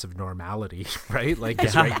some sense of normality, right? Like,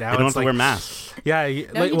 right now, you don't have to wear masks. Yeah,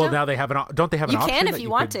 now they have don't they have an option? You can if you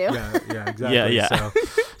want to. Yeah, exactly. Yeah.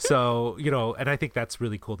 So, you know, and I think that's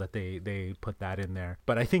really cool that they put that in there.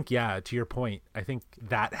 But I think, yeah, to your point, I think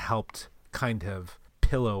that helped kind of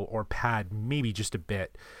pillow or pad maybe just a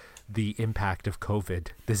bit the impact of COVID,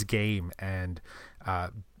 this game, and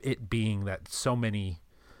it being that so many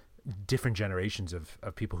different generations of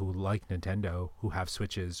people who like Nintendo, who have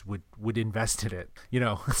Switches, would invest in it. You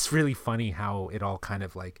know, it's really funny how it all kind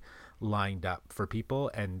of like lined up for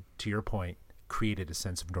people, and to your point, created a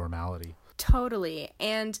sense of normality. Totally.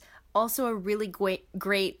 And also a really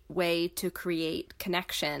great way to create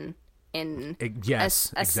connection in a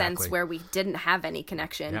sense where we didn't have any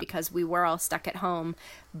connection because we were all stuck at home.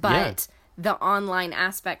 But the online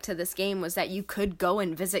aspect to this game was that you could go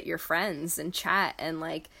and visit your friends and chat and,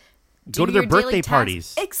 like, go to their birthday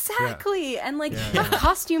parties. Exactly. And, like, have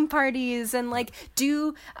costume parties and, like,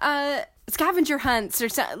 do scavenger hunts or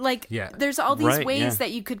something. Like, there's all these ways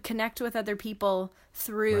that you could connect with other people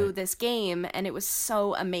through this game. And it was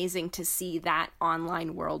so amazing to see that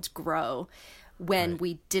online world grow when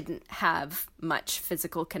we didn't have much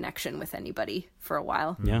physical connection with anybody for a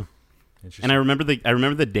while. Yeah. And I remember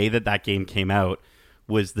the day that game came out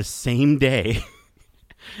was the same day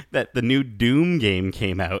that the new Doom game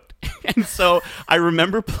came out. And so I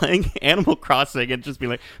remember playing Animal Crossing and just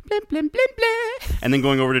being like, blim, blim, blim, blim, and then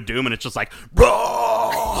going over to Doom and it's just like,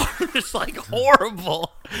 raw! It's like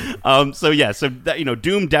horrible. So that, you know,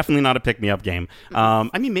 Doom definitely not a pick-me-up game.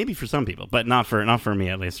 I mean, maybe for some people, but not for me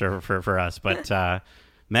at least, or for us. But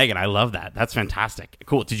Megan, I love that. That's fantastic.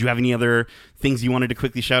 Cool. Did you have any other things you wanted to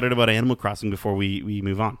quickly shout out about Animal Crossing before we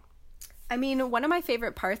move on? I mean, one of my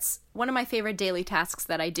favorite daily tasks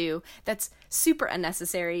that I do that's super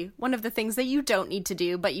unnecessary, one of the things that you don't need to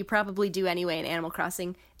do, but you probably do anyway in Animal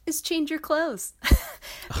Crossing, is change your clothes.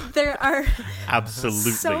 There are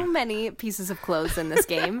absolutely so many pieces of clothes in this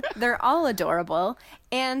game. They're all adorable.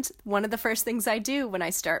 And one of the first things I do when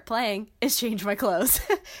I start playing is change my clothes.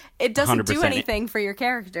 It doesn't do anything for your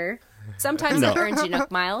character. Sometimes it earns you Nook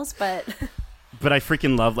miles, but... But I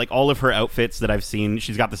freaking love, like, all of her outfits that I've seen.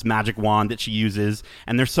 She's got this magic wand that she uses,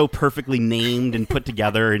 and they're so perfectly named and put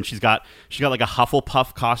together. And she's got like a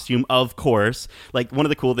Hufflepuff costume, of course. Like, one of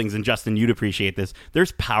the cool things, and Justin, you'd appreciate this,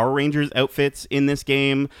 there's Power Rangers outfits in this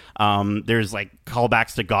game. There's, like,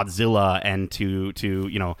 callbacks to Godzilla and to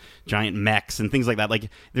you know, giant mechs and things like that. Like,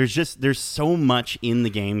 there's so much in the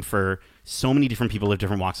game for so many different people of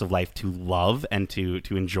different walks of life to love and to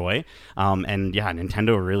enjoy. And yeah,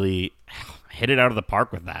 Nintendo really hit it out of the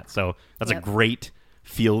park with that. So that's a great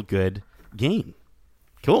feel-good game.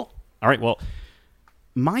 Cool. All right, well,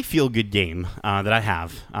 my feel-good game that I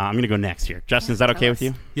have, I'm going to go next here. Justin, is that okay with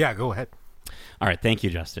you? Yeah, go ahead. All right, thank you,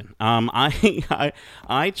 Justin.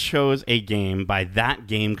 I chose a game by That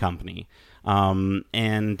Game Company, and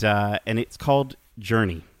it's called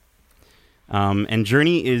Journey. And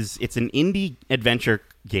Journey it's an indie adventure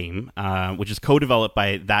game, which is co-developed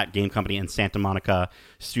by That Game Company and Santa Monica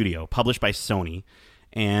Studio, published by Sony.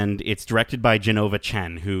 And it's directed by Genova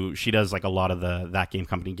Chen, who she does like a lot of the That Game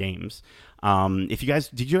Company games. Did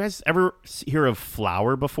you guys ever hear of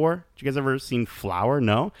Flower before? Did you guys ever seen Flower?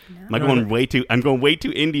 No? I'm going way too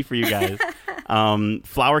indie for you guys.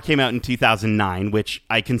 Flower came out in 2009, which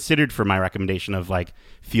I considered for my recommendation of like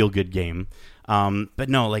feel good game. But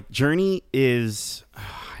no, like Journey is,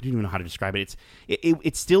 I don't even know how to describe it.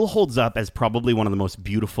 It still holds up as probably one of the most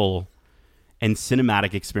beautiful and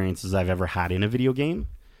cinematic experiences I've ever had in a video game.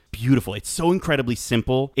 Beautiful. It's so incredibly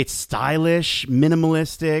simple. It's stylish,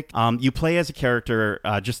 minimalistic. You play as a character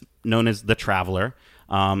just known as the Traveler,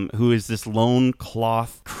 who is this lone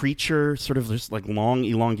cloth creature, sort of just like long,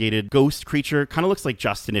 elongated ghost creature. Kind of looks like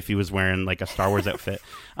Justin if he was wearing like a Star Wars outfit.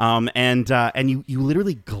 And you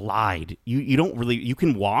literally glide. You don't really, you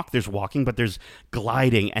can walk. There's walking, but there's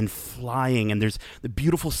gliding and flying, and there's the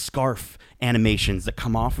beautiful scarf animations that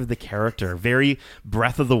come off of the character. Very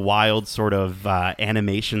Breath of the Wild sort of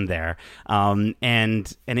animation there. And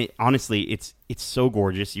it honestly, it's so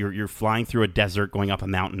gorgeous. You're flying through a desert, going up a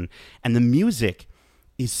mountain, and the music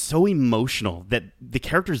is so emotional that the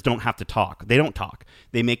characters don't have to talk. They don't talk.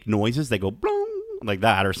 They make noises. They go blong like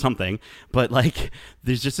that or something. But like,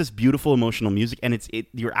 there's just this beautiful emotional music, and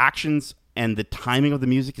your actions and the timing of the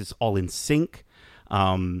music is all in sync.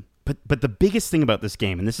 But the biggest thing about this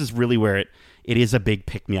game, and this is really where it is a big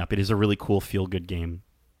pick-me-up, it is a really cool feel-good game,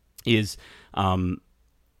 is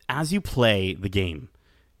as you play the game,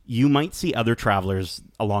 you might see other travelers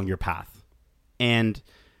along your path. And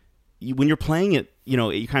when you're playing it,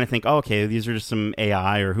 you kind of think, oh, okay, these are just some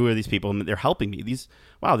AI, or who are these people? And they're helping me.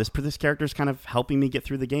 This character's kind of helping me get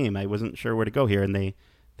through the game. I wasn't sure where to go here, and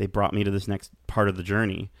they brought me to this next part of the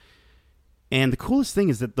journey. And the coolest thing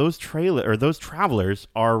is that those travelers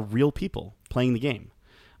are real people playing the game.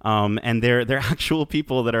 And they're actual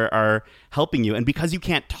people that are helping you. And because you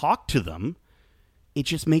can't talk to them, it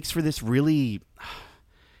just makes for this really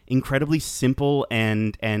incredibly simple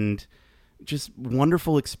and just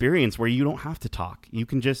wonderful experience where you don't have to talk. You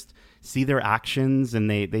can just see their actions, and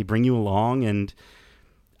they bring you along. And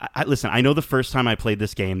listen, I know the first time I played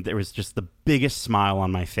this game, there was just the biggest smile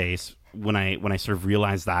on my face when I sort of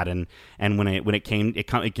realized that, and when it kind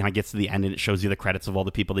of gets to the end and it shows you the credits of all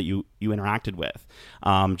the people that you interacted with,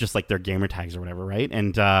 just like their gamer tags or whatever, right?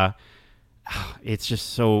 And it's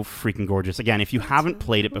just so freaking gorgeous. Again, if you haven't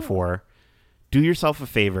played it before, do yourself a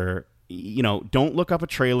favor. Don't look up a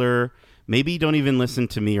trailer. Maybe don't even listen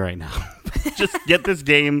to me right now. Just get this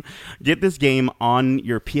game on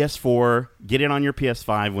your PS4. Get it on your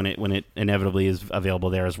PS5 when it inevitably is available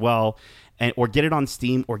there as well. Or get it on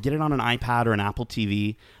Steam, or get it on an iPad or an Apple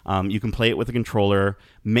TV. You can play it with a controller.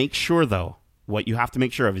 Make sure, though, what you have to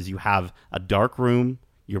make sure of is you have a dark room,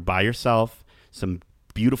 you're by yourself, some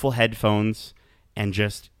beautiful headphones, and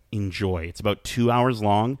just enjoy. It's about 2 hours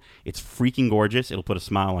long. It's freaking gorgeous. It'll put a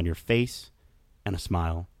smile on your face and a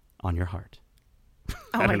smile on your heart.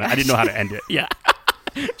 I didn't know how to end it. Yeah.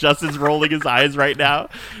 Justin's rolling his eyes right now.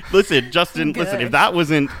 Listen, Justin, if that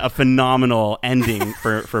wasn't a phenomenal ending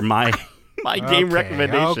for my game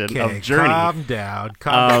recommendation of Journey. Calm down.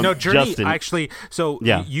 No, Journey, Justin, actually,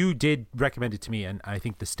 you did recommend it to me, and I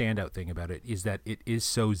think the standout thing about it is that it is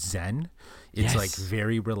so zen. It's like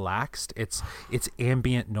very relaxed. It's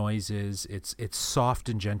ambient noises. It's soft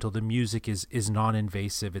and gentle. The music is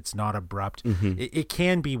non-invasive. It's not abrupt. Mm-hmm. It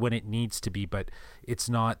can be when it needs to be, but it's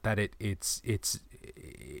not that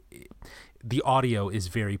the audio is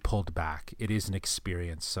very pulled back. It is an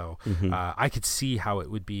experience. So I could see how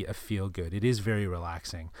it would be a feel good. It is very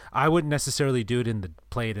relaxing. I wouldn't necessarily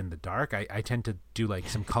play it in the dark. I tend to do like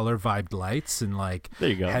some color vibed lights and like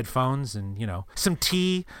headphones and, some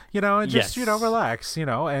tea, and just, relax,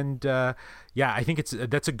 and I think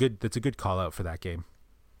that's a good call out for that game.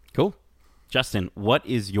 Cool. Justin, what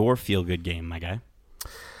is your feel good game, my guy?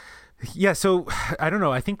 Yeah, so I don't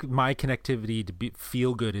know. I think my connectivity to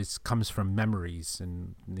feel good comes from memories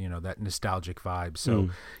and that nostalgic vibe. So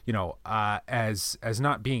as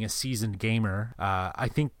not being a seasoned gamer, I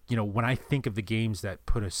think when I think of the games that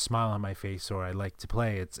put a smile on my face or I like to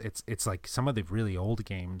play, it's like some of the really old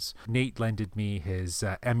games. Nate lended me his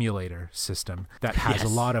emulator system that has a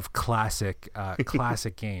lot of classic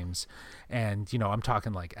games, and I'm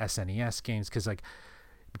talking like SNES games because like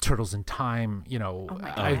Turtles in Time,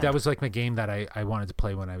 that was like my game that I wanted to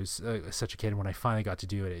play when I was such a kid. And when I finally got to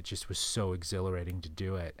do it, it just was so exhilarating to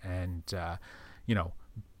do it. And,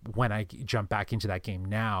 when I jump back into that game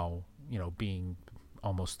now, being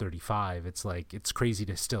almost 35, it's like, it's crazy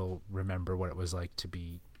to still remember what it was like to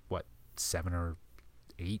be, 7 or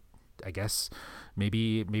 8, I guess,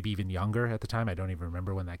 maybe even younger at the time. I don't even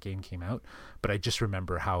remember when that game came out, but I just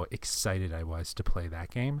remember how excited I was to play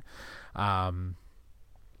that game.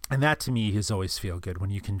 And that to me is always feel good when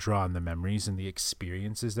you can draw on the memories and the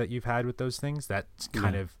experiences that you've had with those things. That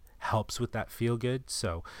kind of helps with that feel good.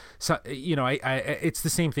 So it's the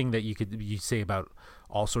same thing that you say about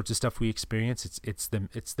all sorts of stuff we experience. It's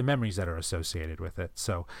the memories that are associated with it.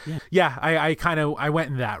 So I went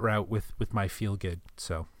in that route with my feel good.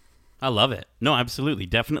 So I love it. No, absolutely,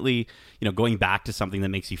 definitely. Going back to something that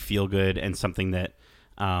makes you feel good and something that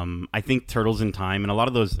I think Turtles in Time and a lot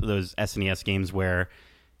of those SNES games where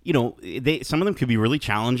some of them could be really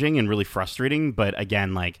challenging and really frustrating, but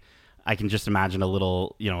again, like I can just imagine a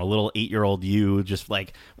little 8-year-old you just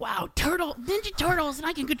like, wow, Ninja Turtles, and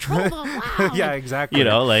I can control them. Wow. Yeah, exactly.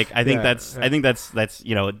 I think that's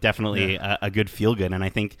definitely a good feel good. And I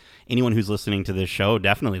think anyone who's listening to this show,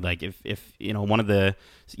 definitely like if one of the,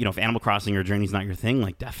 if Animal Crossing or Journey's not your thing,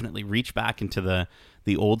 like definitely reach back into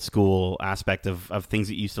the old school aspect of things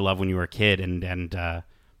that you used to love when you were a kid and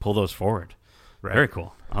pull those forward. Right. Very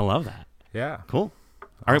cool. I love that. Yeah. Cool.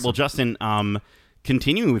 All right. Well, Justin,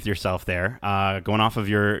 continuing with yourself there, going off of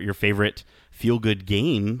your favorite feel-good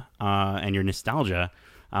game and your nostalgia,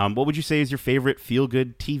 what would you say is your favorite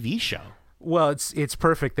feel-good TV show? Well, it's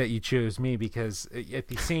perfect that you chose me because at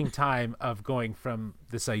the same time of going from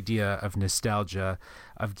this idea of nostalgia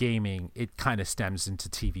of gaming, it kind of stems into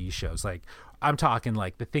TV shows. Like I'm talking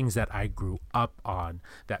like the things that I grew up on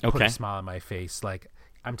that put a smile on my face. Like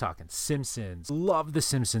I'm talking Simpsons. Love The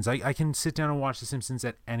Simpsons. I can sit down and watch The Simpsons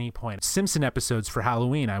at any point. Simpson episodes for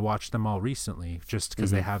Halloween, I watched them all recently just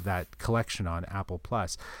because they have that collection on Apple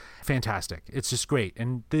Plus. Fantastic. It's just great.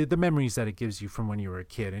 And the memories that it gives you from when you were a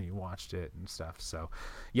kid and you watched it and stuff. So,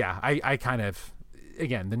 yeah, I kind of,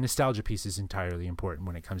 again, the nostalgia piece is entirely important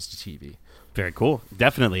when it comes to TV. Very cool.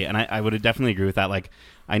 Definitely. And I would definitely agree with that. Like,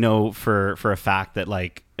 I know for a fact that,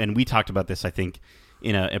 like, and we talked about this, I think,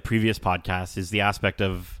 in a previous podcast, is the aspect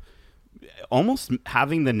of almost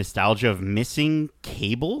having the nostalgia of missing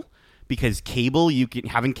cable, because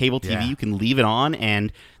having cable TV, you can leave it on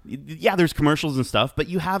and there's commercials and stuff, but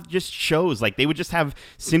you have just shows like they would just have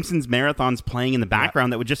Simpsons marathons playing in the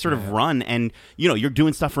background that would just sort of run, and you're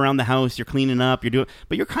doing stuff around the house, you're cleaning up,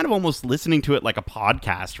 but you're kind of almost listening to it like a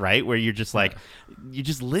podcast, right? Where you're just like you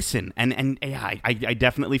just listen, and I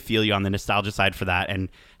definitely feel you on the nostalgia side for that and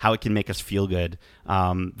how it can make us feel good.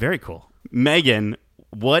 Very cool. Megan,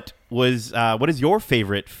 what is your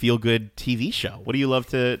favorite feel good TV show? What do you love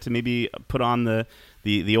to maybe put on the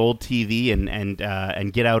old TV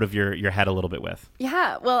and get out of your head a little bit with?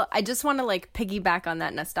 Yeah, well, I just want to like piggyback on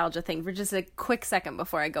that nostalgia thing for just a quick second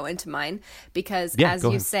before I go into mine, because as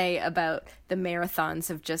you say about the marathons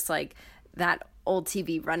of just like that old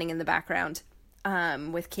TV running in the background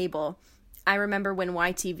with cable, I remember when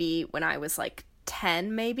YTV, when I was like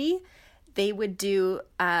 10 maybe, they would do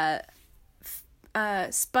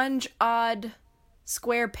Sponge Odd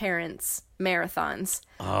Square Parents marathons,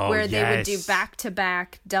 where they would do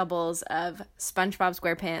back-to-back doubles of SpongeBob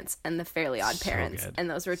SquarePants and the Fairly Odd Parents, and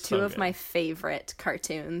those were two of my favorite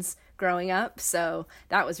cartoons growing up, so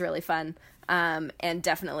that was really fun, and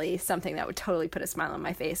definitely something that would totally put a smile on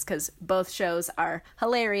my face, because both shows are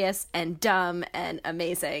hilarious and dumb and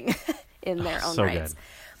amazing in their own rights. Good.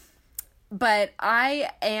 But I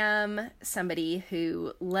am somebody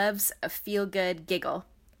who loves a feel-good giggle.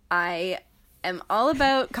 I am all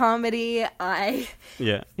about comedy. I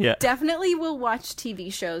definitely will watch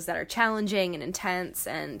TV shows that are challenging and intense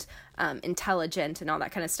and intelligent and all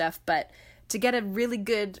that kind of stuff. But to get a really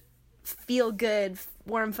good, feel-good,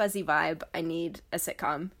 warm, fuzzy vibe, I need a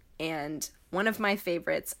sitcom. And one of my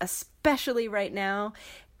favorites, especially right now,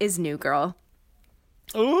 is New Girl.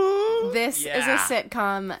 Ooh, this is a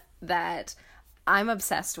sitcom that I'm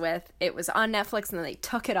obsessed with. It was on Netflix and then they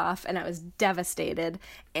took it off and I was devastated.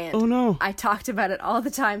 And Oh, no. I talked about it all the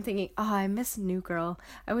time thinking, oh, I miss New Girl.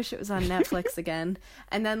 I wish it was on Netflix again.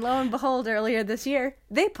 And then lo and behold, earlier this year,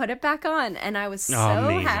 they put it back on and I was so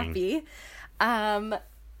amazing. happy.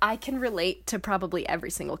 I can relate to probably every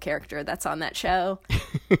single character that's on that show.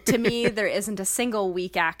 To me, there isn't a single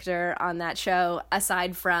weak actor on that show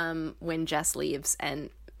aside from when Jess leaves and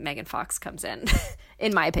Megan Fox comes in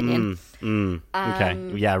my opinion.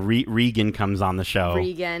 Okay. Yeah, Regan comes on the show.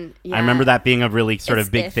 Regan, yeah. I remember that being a really sort It's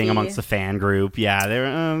of big thing iffy. amongst the fan group. Yeah, they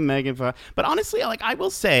were Megan Fox. But honestly, like I will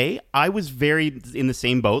say, I was very in the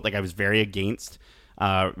same boat. Like I was very against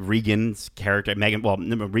Regan's character,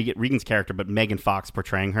 Regan's character, but Megan Fox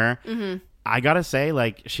portraying her. Mm-hmm. I gotta say,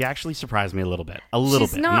 like she actually surprised me a little bit.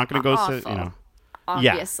 She's I'm not not gonna go awful. so you know.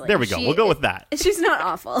 Obviously. Yeah, there we go. We'll go with that. She's not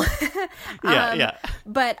awful. Yeah.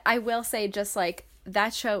 But I will say, just like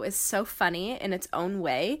that show is so funny in its own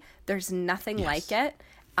way. There's nothing like it.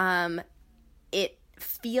 It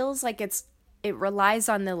feels like it relies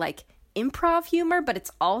on the like improv humor, but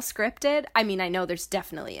it's all scripted. I mean, I know there's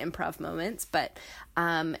definitely improv moments, but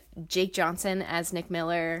Jake Johnson as Nick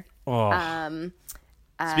Miller.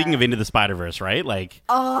 Speaking of Into the Spider-Verse, right? Like,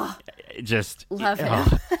 just love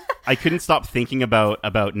him. I couldn't stop thinking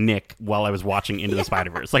about Nick while I was watching Into the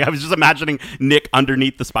Spider-Verse. Like I was just imagining Nick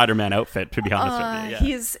underneath the Spider-Man outfit, to be honest with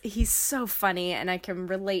you. Yeah. He's so funny, and I can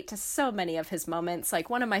relate to so many of his moments.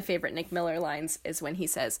 Like one of my favorite Nick Miller lines is when he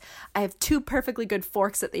says, "I have two perfectly good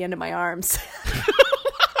forks at the end of my arms."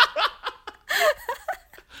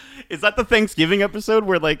 Is that the Thanksgiving episode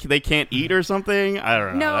where like they can't eat or something? I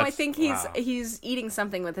don't know. No, I think he's eating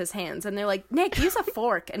something with his hands, and they're like, "Nick, use a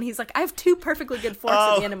fork," and he's like, "I have two perfectly good forks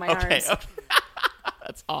at the end of my arms." Okay.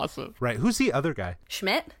 That's awesome. Right. Who's the other guy?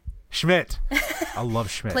 Schmidt, I love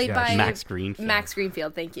Schmidt. played by Max Greenfield. Max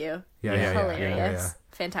Greenfield, thank you. Yeah, He's yeah, yeah, hilarious, yeah.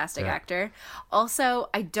 fantastic actor. Also,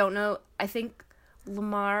 I don't know. I think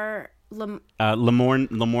Lamorne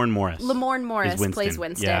Morris. Lamorne Morris Winston. plays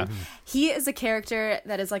Winston. Yeah. He is a character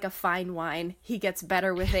that is like a fine wine. He gets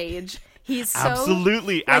better with age. He's so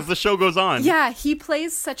Absolutely, as the show goes on. Yeah, he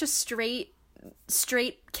plays such a straight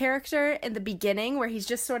character in the beginning where he's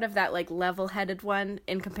just sort of that like level-headed one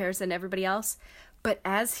in comparison to everybody else. But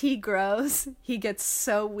as he grows, he gets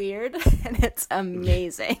so weird and it's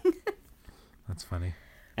amazing. That's funny.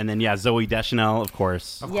 And then Zooey Deschanel, of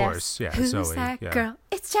course. Of course, yeah. Who's Zoe, that yeah. girl?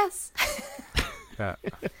 It's Jess. Yeah.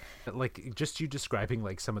 Like just you describing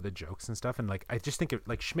like some of the jokes and stuff, and like I just think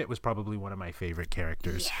like Schmidt was probably one of my favorite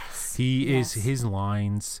characters. Yes. His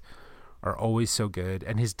lines are always so good,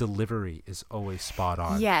 and his delivery is always spot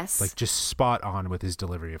on. Yes. Like just spot on with his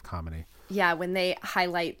delivery of comedy. Yeah, when they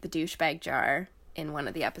highlight the douchebag jar in one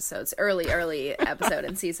of the episodes, early episode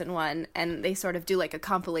in season 1, and they sort of do like a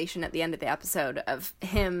compilation at the end of the episode of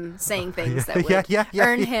him saying things that would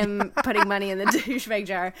earn him putting money in the douchebag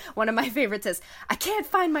jar. One of my favorites is, "I can't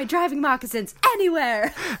find my driving moccasins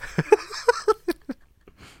anywhere."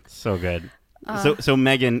 So good. So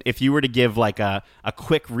Megan, if you were to give like a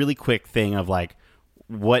really quick thing of like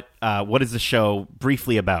what is the show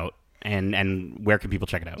briefly about? And where can people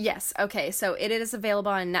check it out? Yes. Okay. So it is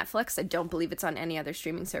available on Netflix. I don't believe it's on any other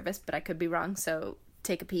streaming service, but I could be wrong. So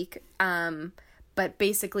take a peek. But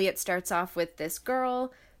basically it starts off with this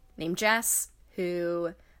girl named Jess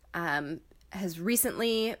who has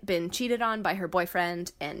recently been cheated on by her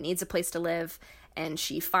boyfriend and needs a place to live. And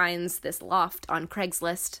she finds this loft on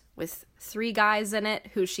Craigslist with 3 guys in it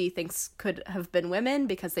who she thinks could have been women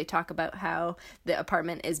because they talk about how the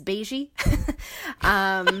apartment is beigey.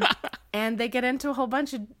 And they get into a whole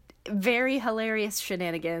bunch of very hilarious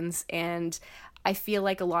shenanigans. And I feel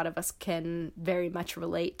like a lot of us can very much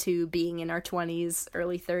relate to being in our 20s,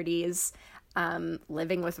 early 30s,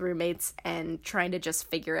 living with roommates and trying to just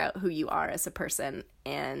figure out who you are as a person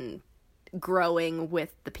and growing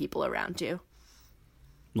with the people around you.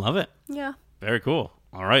 Love it. Yeah. Very cool.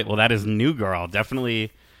 All right. Well, that is New Girl.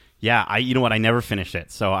 Definitely. Yeah. You know what? I never finished it,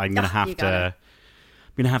 so I'm gonna have to.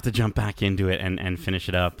 I'm gonna have to jump back into it and finish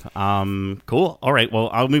it up. Cool. All right. Well,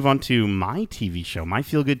 I'll move on to my TV show, my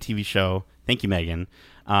feel-good TV show. Thank you, Megan.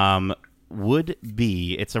 Would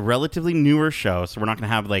be. It's a relatively newer show, so we're not gonna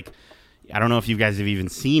have like. I don't know if you guys have even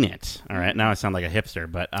seen it. All right. Now I sound like a hipster,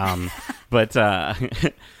 but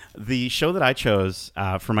the show that I chose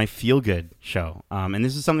for my feel-good show, and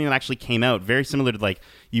this is something that actually came out very similar to like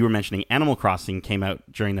you were mentioning, Animal Crossing came out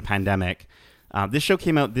during the pandemic. This show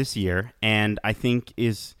came out this year, and I think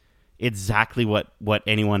is exactly what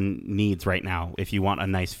anyone needs right now if you want a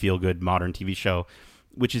nice feel-good modern TV show,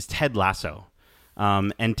 which is Ted Lasso.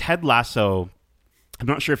 And Ted Lasso I'm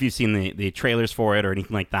not sure if you've seen the trailers for it or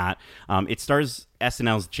anything like that. It stars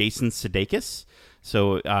SNL's Jason Sudeikis.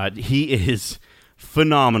 So he is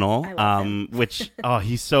phenomenal, which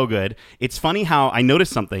he's so good. It's funny how I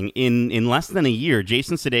noticed something in less than a year.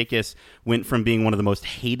 Jason Sudeikis went from being one of the most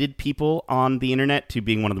hated people on the internet to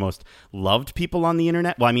being one of the most loved people on the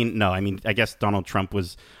internet. Well, I guess Donald Trump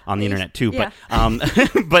was on the internet too, yeah.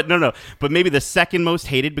 but maybe the second most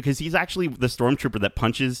hated, because he's actually the stormtrooper that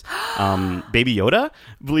punches Baby Yoda,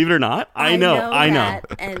 believe it or not. I know that,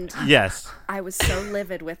 and yes, I was so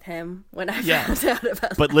livid with him when I found out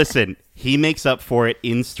about But that. listen, he makes up for it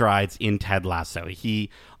in strides in Ted Lasso.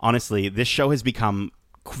 Honestly, this show has become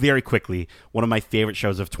very quickly one of my favorite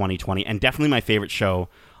shows of 2020, and definitely my favorite show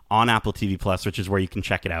on Apple TV Plus, which is where you can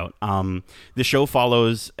check it out. The show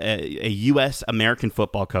follows a U.S. American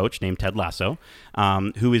football coach named Ted Lasso,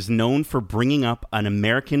 who is known for bringing up an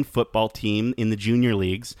American football team in the junior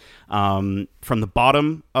leagues from the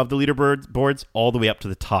bottom of the leaderboards all the way up to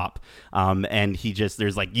the top. And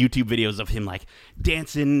there's like YouTube videos of him like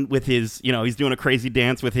dancing with his, he's doing a crazy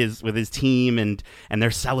dance with his team, and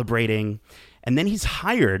they're celebrating. And then he's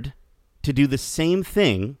hired to do the same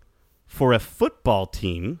thing for a football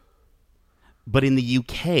team, but in the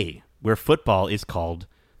UK, where football is called...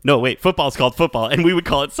 No, wait, football is called football, and we would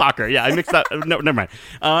call it soccer. Yeah, I mixed up. No, never mind.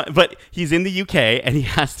 But he's in the UK, and he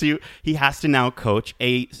has to now coach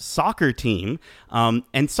a soccer team,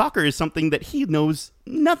 and soccer is something that he knows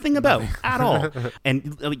nothing about at all.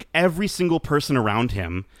 And like every single person around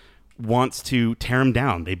him wants to tear him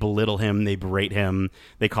down. They belittle him. They berate him.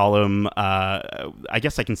 They call him. I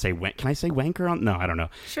guess I can say. Can I say wanker? No, I don't know.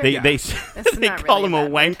 Sure, they they call him a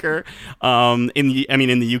wanker.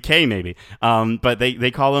 In the UK maybe. But they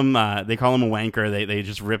call him. They call him a wanker. They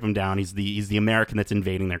just rip him down. He's the American that's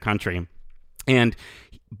invading their country. And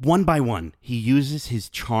one by one, he uses his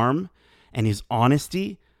charm and his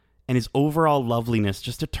honesty and his overall loveliness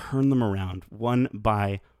just to turn them around one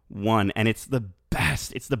by one. And it's the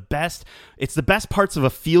best. It's the best parts of a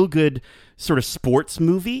feel-good sort of sports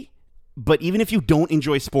movie. But even if you don't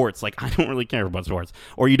enjoy sports, like I don't really care about sports,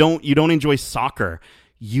 or you don't enjoy soccer,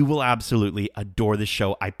 you will absolutely adore the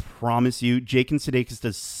show. I promise you. Jason Sudeikis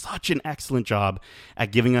does such an excellent job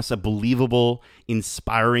at giving us a believable,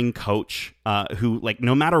 inspiring coach who, like,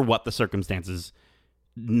 no matter what the circumstances,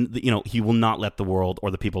 he will not let the world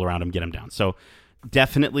or the people around him get him down. So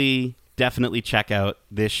definitely check out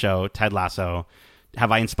this show, Ted Lasso. Have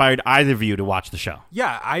I inspired either of you to watch the show?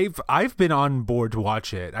 Yeah, I've been on board to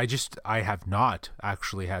watch it. I have not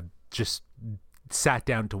actually had just sat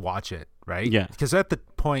down to watch it, right? Yeah. Because at the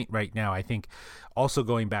point right now, I think also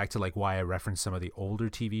going back to like why I reference some of the older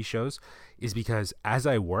TV shows is because as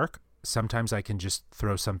I work, sometimes I can just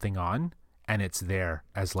throw something on and it's there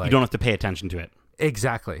as like... You don't have to pay attention to it.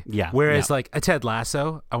 Exactly. Yeah. Whereas like a Ted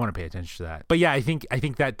Lasso, I want to pay attention to that. But yeah, I think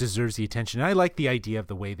that deserves the attention. And I like the idea of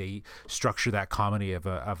the way they structure that comedy of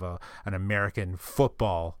an American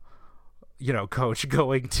football, coach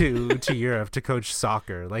going to Europe to coach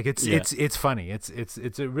soccer. Like it's funny.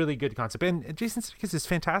 It's a really good concept. And Jason Sudeikis is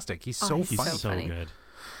fantastic. He's so funny. So good.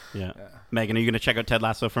 Yeah. Megan, are you going to check out Ted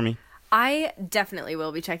Lasso for me? I definitely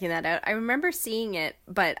will be checking that out. I remember seeing it,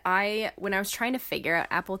 but when I was trying to figure out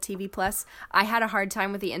Apple TV Plus, I had a hard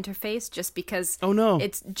time with the interface just because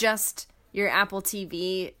it's just your Apple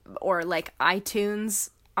TV or like iTunes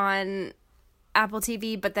on Apple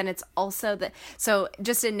TV, but then it's also so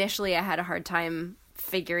just initially I had a hard time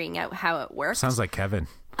figuring out how it works. Sounds like Kevin.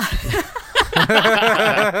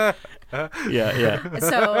 Yeah.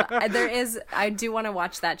 So I do want to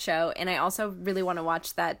watch that show, and I also really want to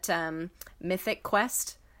watch that Mythic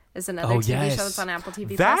Quest is another TV show that's on Apple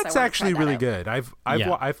TV+. That's actually really out. good. I've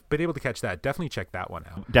been able to catch that. Definitely check that one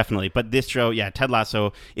out. Definitely. But this show, Ted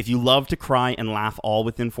Lasso, if you love to cry and laugh all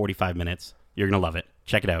within 45 minutes, you're going to love it.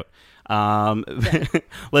 Check it out.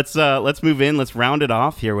 Let's move in. Let's round it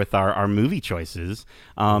off here with our movie choices.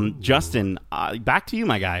 Justin, back to you,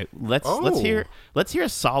 my guy. Let's hear a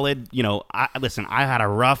solid. I had a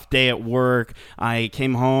rough day at work. I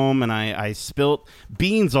came home and I spilt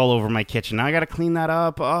beans all over my kitchen. Now I got to clean that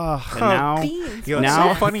up. Beans. It's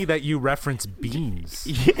so funny that you reference beans.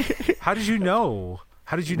 How did you know?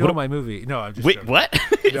 How did you know my movie? No, I'm just wait. joking. What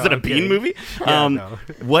is it? A bean movie? Yeah, no.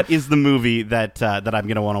 What is the movie that I'm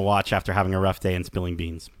going to want to watch after having a rough day and spilling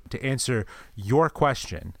beans? To answer your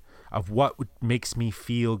question of what makes me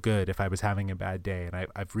feel good if I was having a bad day, and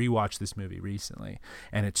I've rewatched this movie recently,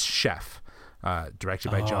 and it's Chef,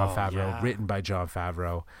 directed by Jon Favreau, written by Jon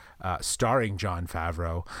Favreau, starring Jon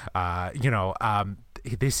Favreau.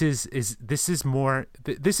 This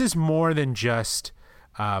is more than just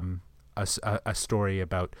a story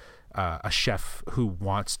about a chef who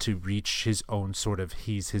wants to reach his own sort of,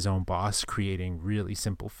 he's his own boss, creating really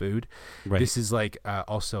simple food. Right. This is like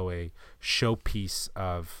also a showpiece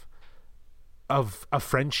of a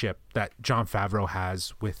friendship that Jon Favreau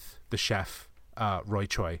has with the chef Roy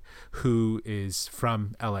Choi, who is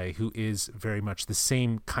from LA, who is very much the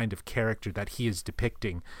same kind of character that he is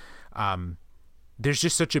depicting. There's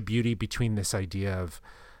just such a beauty between this idea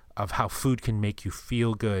of how food can make you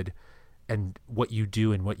feel good, and what you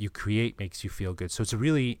do and what you create makes you feel good. So it's a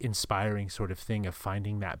really inspiring sort of thing of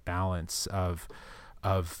finding that balance of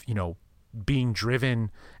being driven,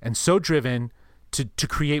 and so driven to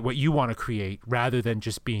create what you want to create, rather than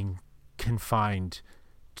just being confined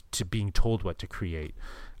to being told what to create.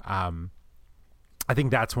 I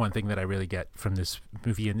think that's one thing that I really get from this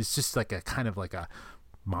movie, and it's just like a kind of like a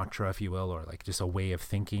mantra, if you will, or like just a way of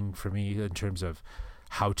thinking for me in terms of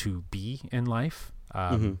how to be in life.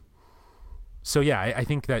 So yeah, I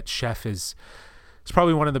think that Chef is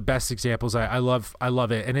probably one of the best examples. I love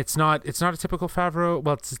it, and it's not a typical Favreau.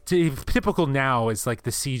 Well, it's typical now is like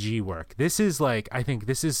the CG work. This is like, I think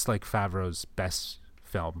this is like Favreau's best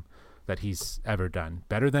film that he's ever done.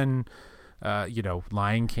 Better than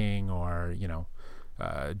Lion King or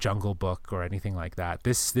Jungle Book or anything like that.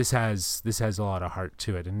 This has a lot of heart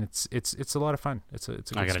to it, and it's a lot of fun. It's a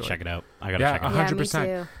good I gotta story. check it out. 100%. Yeah, me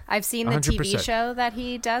too. I've seen the 100%. TV show that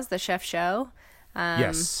he does, the Chef Show.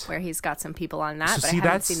 Yes. Where he's got some people on that, So but see, I haven't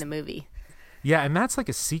that's- seen the movie. Yeah, and that's like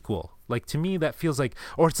a sequel. Like, to me, that feels like,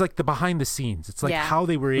 or it's like the behind the scenes. It's like Yeah. how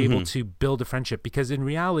they were able to build a friendship, because in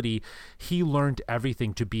reality, he learned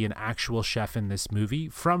everything to be an actual chef in this movie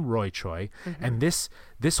from Roy Choi. And this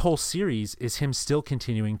whole series is him still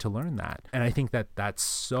continuing to learn that. And I think that that's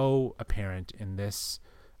so apparent in this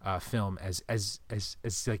film as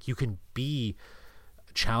like, you can be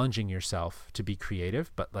challenging yourself to be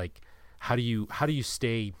creative, but like, how do you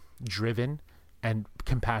stay driven and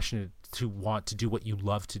compassionate to want to do what you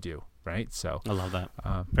love to do, right? So I love that.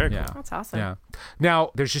 Very cool. That's awesome. Yeah.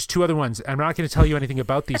 Now, there's just two other ones. I'm not going to tell you anything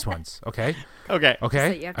about these ones, okay? Okay.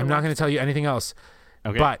 Okay? you have to I'm not watch going to tell you anything else.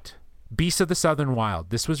 Okay. But Beasts of the Southern Wild,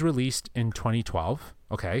 this was released in 2012,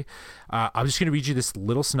 okay? I'm just going to read you this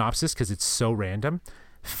little synopsis because it's so random.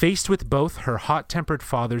 Faced with both her hot-tempered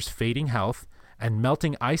father's fading health and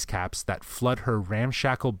melting ice caps that flood her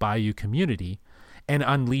ramshackle bayou community and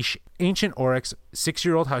unleash ancient Oryx,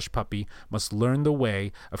 6-year-old hush puppy must learn the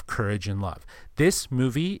way of courage and love. This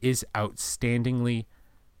movie is outstandingly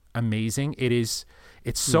amazing. It's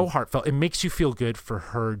so heartfelt. It makes you feel good for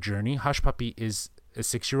her journey. Hush Puppy is a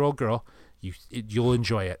 6-year-old girl. You'll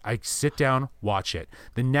enjoy it. I sit down, watch it.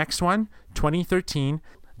 The next one, 2013,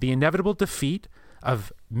 The Inevitable Defeat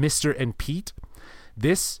of Mr. and Pete.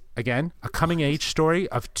 This, again, a coming-age story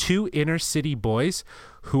of two inner-city boys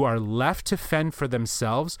who are left to fend for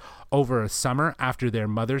themselves over a summer after their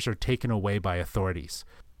mothers are taken away by authorities.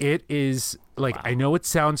 It is, like, I know it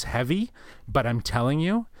sounds heavy, but I'm telling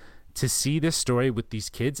you, to see this story with these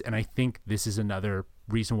kids, and I think this is another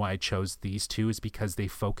reason why I chose these two, is because they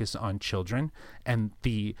focus on children and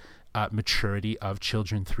the maturity of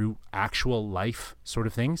children through actual life sort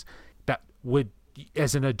of things that would,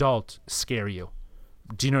 as an adult, scare you.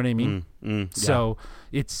 Do you know what I mean? So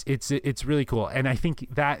it's really cool. And I think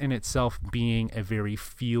that in itself being a very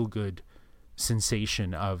feel-good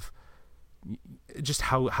sensation of just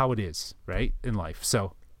how it is, right, in life.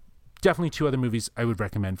 So definitely two other movies I would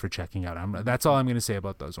recommend for checking out. That's all I'm going to say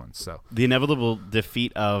about those ones. So The Inevitable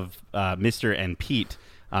Defeat of Mr. and Pete.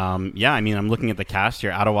 Yeah, I mean, I'm looking at the cast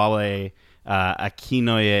here. Adewale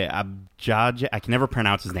Akinoye Abjaje. I can never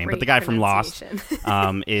pronounce his name, but the guy from Lost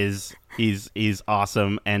is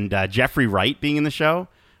awesome. And Jeffrey Wright being in the show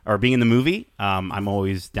or being in the movie, I'm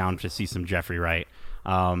always down to see some Jeffrey Wright.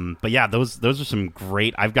 But yeah, those are some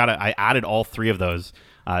great. I added all three of those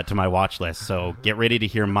to my watch list. So get ready to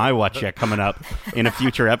hear my watch yet coming up in a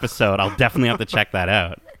future episode. I'll definitely have to check that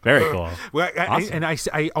out. Very cool. Well, Awesome.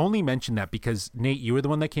 I only mentioned that because, Nate, you were the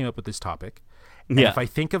one that came up with this topic. And Yeah. if I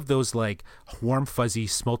think of those like warm, fuzzy,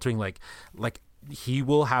 smoldering, like you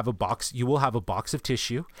will have a box of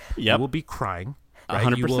tissue. Yep. You will be crying. Right?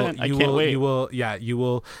 100%. I can't wait.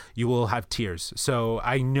 You will have tears. So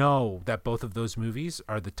I know that both of those movies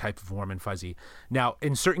are the type of warm and fuzzy. Now,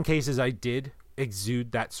 in certain cases, I did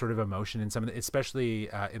exude that sort of emotion in some of the, especially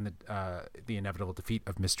in the Inevitable Defeat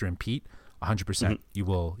of Mr. and Pete. 100%. You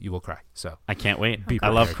will cry. So I can't wait. Be I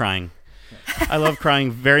love prepared. crying. I love crying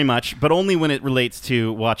very much, but only when it relates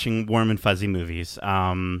to watching warm and fuzzy movies.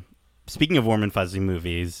 Speaking of warm and fuzzy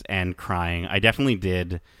movies and crying, I definitely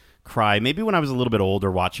did cry maybe when I was a little bit older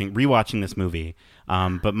rewatching this movie.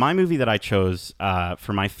 But my movie that I chose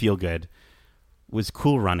for my feel good was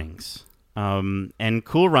Cool Runnings. And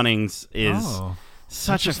Cool Runnings is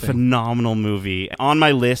such a phenomenal movie. On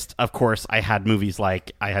my list, of course, I had movies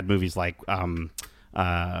like Elf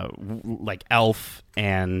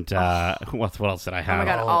and what else did I have? Oh my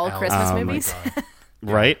god, all Christmas movies.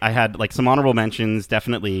 Right? I had like some honorable mentions,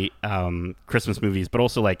 definitely Christmas movies, but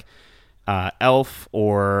also like Elf,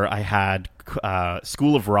 or I had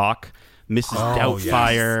School of Rock, Mrs.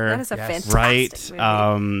 Doubtfire. That is a fantastic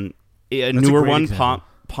movie. A newer one,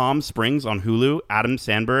 Palm Springs on Hulu. Adam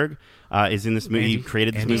Sandberg is in this movie. He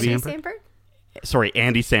created this movie. Andy Samberg? Sorry,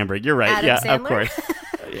 Andy Samberg. You're right. Adam Sandler? Of course.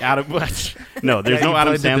 Adam. No, there's no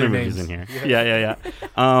Adam Sandler movies in here. Yeah.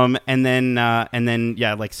 And then,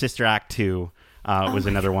 like Sister Act 2 was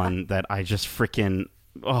another one that I just freaking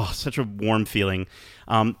such a warm feeling.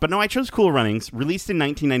 But no, I chose Cool Runnings, released in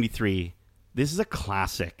 1993. This is a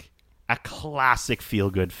classic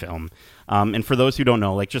feel-good film. And for those who don't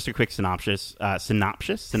know, like just a quick synopsis. It's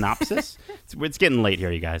getting late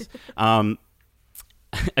here, you guys. A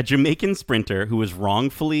Jamaican sprinter who was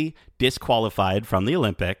wrongfully disqualified from the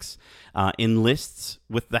Olympics enlists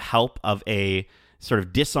with the help of a sort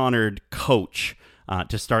of dishonored coach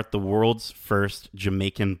to start the world's first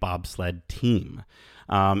Jamaican bobsled team.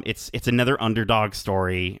 It's another underdog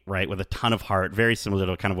story, right, with a ton of heart, very similar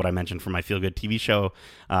to kind of what I mentioned from my feel-good TV show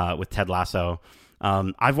with Ted Lasso.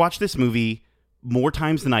 I've watched this movie more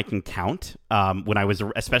times than I can count,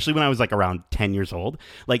 especially when I was like around 10 years old.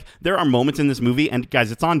 Like, there are moments in this movie, and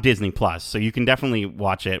guys, it's on Disney Plus, so you can definitely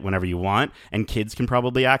watch it whenever you want, and kids can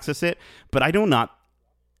probably access it. But I don't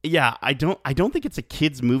think it's a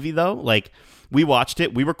kids movie though. Like, we watched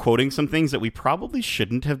it, we were quoting some things that we probably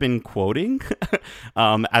shouldn't have been quoting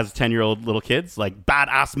as 10-year-old little kids, like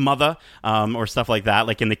badass mother, or stuff like that,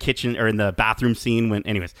 like in the kitchen or in the bathroom scene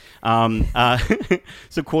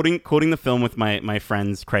so quoting the film with my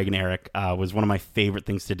friends Craig and Eric was one of my favorite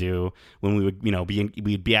things to do when we would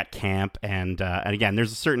we'd be at camp, and again,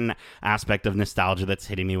 there's a certain aspect of nostalgia that's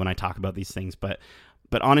hitting me when I talk about these things, but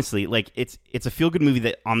honestly, like, it's a feel-good movie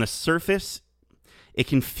that on the surface it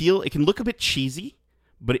can look a bit cheesy,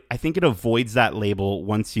 but I think it avoids that label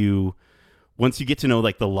once you get to know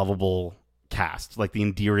like the lovable cast, like the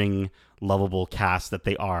endearing, lovable cast that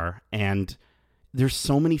they are. And there's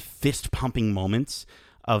so many fist-pumping moments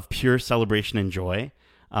of pure celebration and joy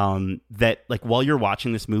that, like, while you're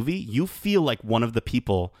watching this movie, you feel like one of the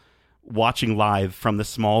people watching live from the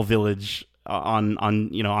small village on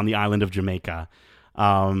the island of Jamaica.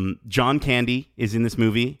 John Candy is in this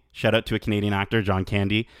movie. Shout out to a Canadian actor, John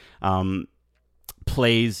Candy.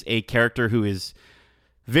 Plays a character who is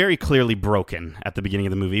very clearly broken at the beginning of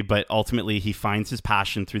the movie, but ultimately he finds his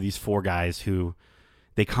passion through these four guys who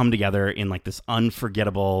they come together in like this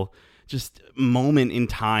unforgettable just moment in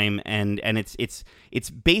time, and it's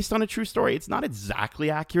based on a true story. It's not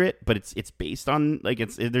exactly accurate, but it's based on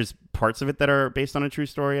there's parts of it that are based on a true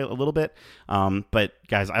story a little bit. But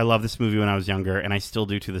guys, I love this movie when I was younger, and I still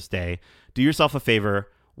do to this day. Do yourself a favor,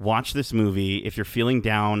 watch this movie if you're feeling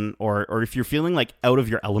down, or if you're feeling like out of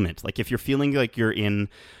your element. Like if you're feeling like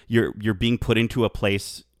you're being put into a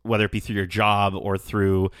place, whether it be through your job or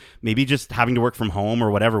through maybe just having to work from home or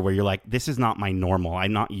whatever, where you're like, this is not my normal.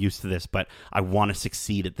 I'm not used to this, but I want to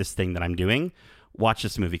succeed at this thing that I'm doing. Watch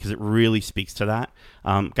this movie because it really speaks to that.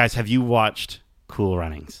 Guys, have you watched Cool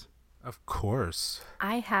Runnings? Of course.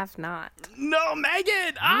 I have not. No,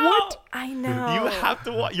 Megan! What? I know. You have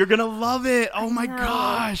to watch. You're going to love it. Oh my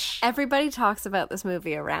gosh. Everybody talks about this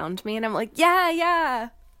movie around me, and I'm like, yeah.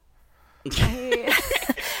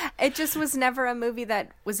 It just was never a movie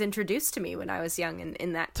that was introduced to me when I was young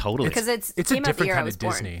in that. Totally. Because it's a came out the different year kind I was of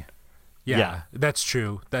Disney. born. Yeah, that's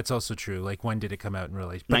true. That's also true. Like, when did it come out and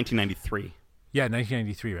release? 1993. Yeah,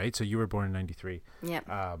 1993, right? So you were born in 93. Yep.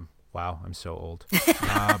 Wow, I'm so old.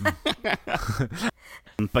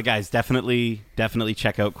 But guys, definitely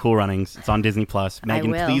check out Cool Runnings. It's on Disney Plus.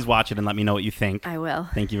 Megan, please watch it and let me know what you think. I will.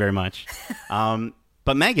 Thank you very much.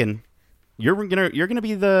 But Megan, you're gonna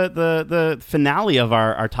be the finale of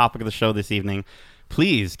our topic of the show this evening.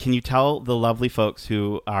 Please, can you tell the lovely folks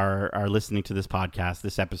who are listening to this podcast,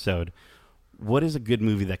 this episode, what is a good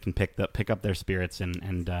movie that can pick up their spirits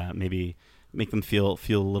and maybe make them feel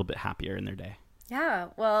a little bit happier in their day? Yeah,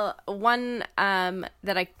 well, one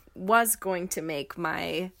that I was going to make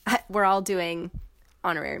we're all doing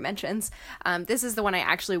honorary mentions. This is the one I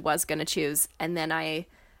actually was going to choose, and then I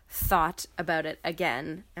thought about it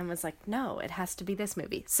again and was like, no, it has to be this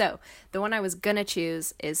movie. So the one I was going to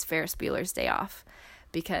choose is Ferris Bueller's Day Off,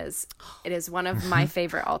 because it is one of my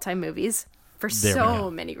favorite all-time movies for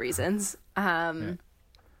so many reasons.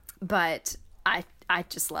 But I I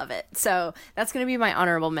just love it. So that's going to be my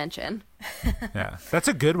honorable mention. Yeah, that's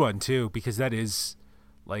a good one too, because that is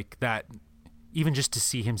like that. Even just to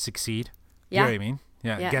see him succeed, you know what I mean?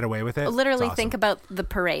 Yeah, get away with it. Literally, awesome. think about the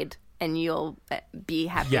parade, and you'll be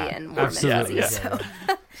happy and warm absolutely. and fuzzy.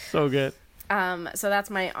 So. So good. So that's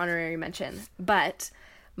my honorary mention. But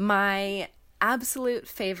my absolute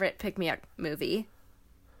favorite pick-me-up movie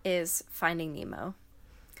is Finding Nemo.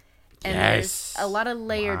 And there's a lot of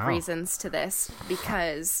layered reasons to this,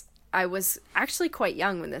 because I was actually quite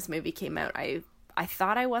young when this movie came out. I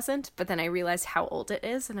thought I wasn't, but then I realized how old it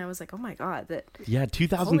is, and I was like, oh my God, that... Yeah,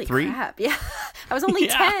 2003? Holy crap. Yeah, I was only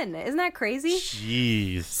 10. Isn't that crazy?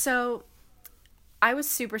 Jeez. So I was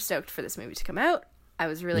super stoked for this movie to come out. I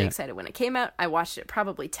was really excited when it came out. I watched it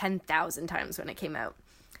probably 10,000 times when it came out.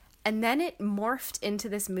 And then it morphed into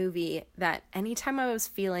this movie that anytime I was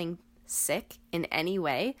feeling sick in any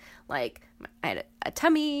way, like I had a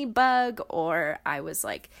tummy bug, or I was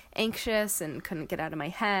like anxious and couldn't get out of my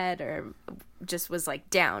head, or just was like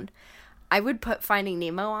down, I would put Finding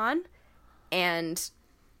Nemo on and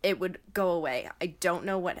it would go away. I don't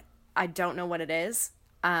know what it is.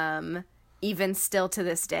 Even still to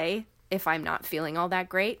this day, if I'm not feeling all that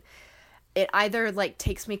great, it either like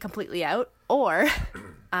takes me completely out, or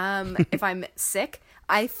if I'm sick,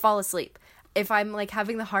 I fall asleep. If I'm like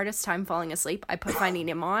having the hardest time falling asleep, I put Finding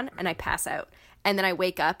Nemo on and I pass out. And then I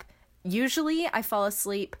wake up. Usually I fall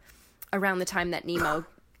asleep around the time that Nemo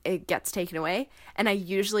it gets taken away. And I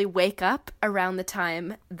usually wake up around the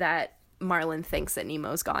time that Marlin thinks that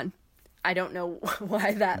Nemo's gone. I don't know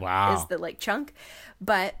why that is the like chunk,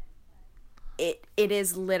 but it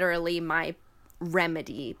is literally my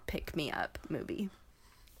remedy pick-me-up movie.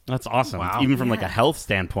 That's awesome. Even from like a health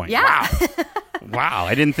standpoint. Yeah. Wow. Wow.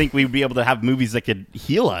 I didn't think we'd be able to have movies that could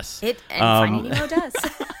heal us. Finding Nemo does.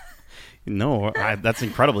 No, that's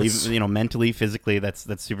incredible. Even, mentally, physically, that's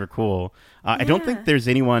super cool. I don't think there's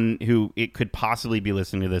anyone who it could possibly be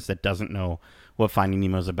listening to this that doesn't know what Finding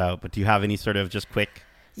Nemo's about. But do you have any sort of just quick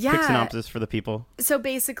synopsis for the people? So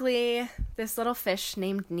basically, this little fish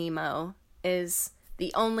named Nemo is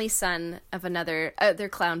the only son of another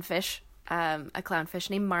clownfish. A clownfish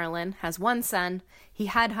named Marlin has one son. He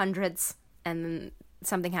had hundreds, and then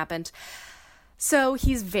something happened. So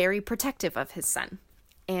he's very protective of his son.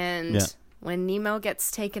 And when Nemo gets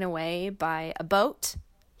taken away by a boat,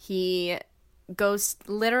 he goes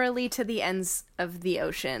literally to the ends of the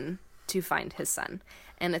ocean to find his son.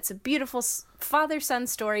 And it's a beautiful father-son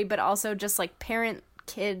story, but also just like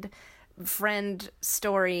parent-kid friend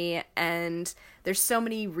story, and there's so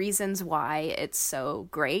many reasons why it's so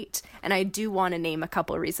great, and I do want to name a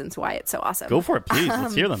couple of reasons why it's so awesome. Go for it, please.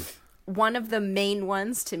 Let's hear them. One of the main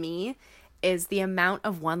ones to me is the amount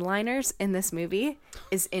of one-liners in this movie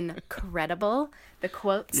is incredible. The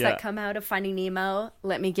quotes that come out of Finding Nemo,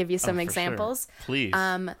 let me give you some examples. Sure. Please.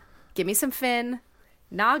 Give me some fin,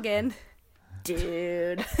 noggin,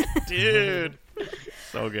 dude. Dude.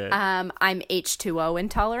 So good. I'm H2O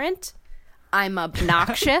intolerant. I'm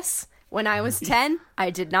obnoxious. When I was 10, I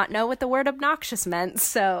did not know what the word obnoxious meant.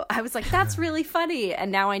 So I was like, that's really funny.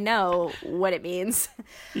 And now I know what it means.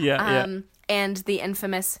 And the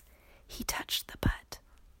infamous, he touched the butt.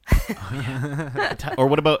 Or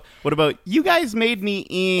what about you guys made me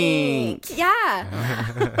ink?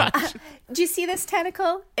 Yeah. Do you see this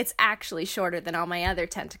tentacle? It's actually shorter than all my other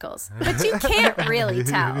tentacles. But you can't really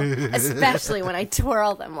tell, especially when I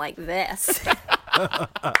twirl them like this.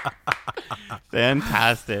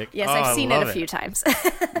 Fantastic. Yes, I've seen it a few times.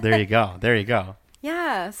 There you go.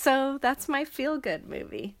 Yeah, so that's my feel-good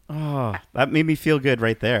movie. Oh, that made me feel good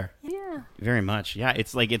right there. Yeah. Very much. Yeah,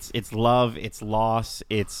 it's like it's love, it's loss,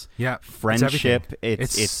 it's friendship,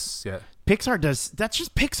 it's Pixar does, that's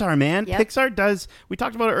just Pixar, man. Yep. Pixar does, we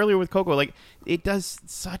talked about it earlier with Coco, like it does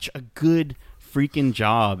such a good freaking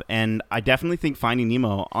job. And I definitely think Finding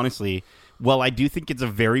Nemo, honestly, well, I do think it's a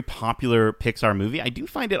very popular Pixar movie. I do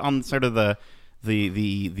find it on sort of the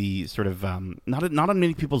sort of not on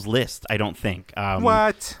many people's list. I don't think.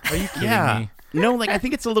 What? Are you kidding me? No, like I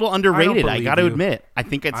think it's a little underrated. I got to admit, I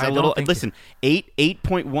think it's I a little. don't think Listen,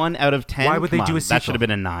 8.1 out of 10. Why would they do a sequel? That should have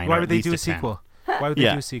been a 9. Why would they do a sequel? Why would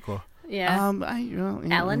they do a sequel? Yeah.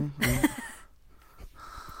 Ellen.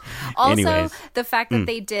 Also, Anyways. the fact that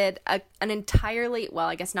they did an entirely, well,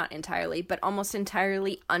 I guess not entirely, but almost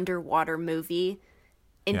entirely underwater movie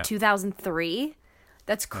in 2003.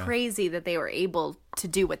 That's crazy that they were able to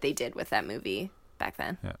do what they did with that movie back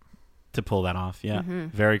then. Yeah. To pull that off. Yeah. Mm-hmm.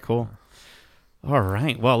 Very cool. All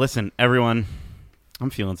right. Well, listen, everyone, I'm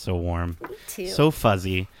feeling so warm. Me too. So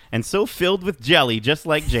fuzzy. And so filled with jelly, just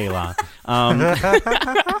like J-Law. And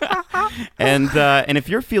if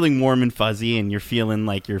you're feeling warm and fuzzy and you're feeling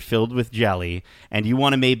like you're filled with jelly and you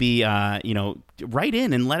want to maybe, write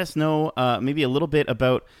in and let us know maybe a little bit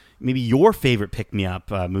about maybe your favorite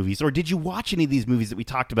pick-me-up movies, or did you watch any of these movies that we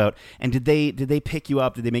talked about, and did they pick you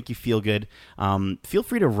up? Did they make you feel good? Feel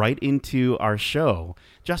free to write into our show.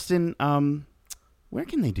 Justin, where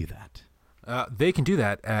can they do that? They can do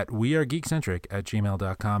that at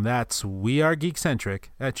wearegeekcentric@gmail.com. That's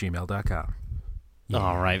wearegeekcentric@gmail.com. Yeah.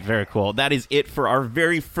 All right, very cool. That is it for our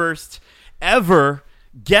very first ever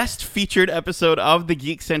guest featured episode of the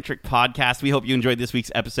Geekcentric podcast. We hope you enjoyed this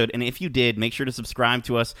week's episode, and if you did, make sure to subscribe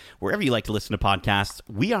to us wherever you like to listen to podcasts.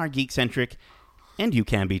 We are Geekcentric, and you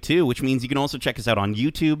can be too, which means you can also check us out on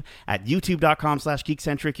YouTube at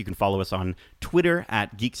youtube.com/geekcentric. You can follow us on Twitter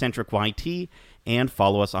at geekcentricyt, and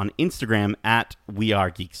follow us on Instagram at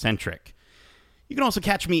wearegeekcentric. You can also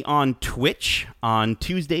catch me on Twitch on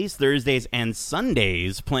Tuesdays, Thursdays, and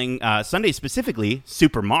Sundays, playing Sundays specifically,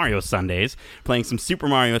 Super Mario Sundays, playing some Super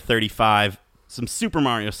Mario 35, some Super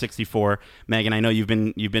Mario 64. Megan, I know you've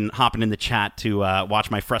been hopping in the chat to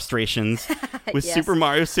watch my frustrations with Yes. Super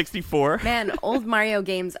Mario 64. Man, old Mario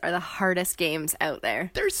games are the hardest games out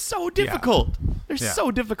there. They're so difficult. They're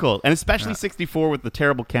so difficult. And especially 64 with the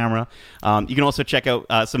terrible camera. You can also check out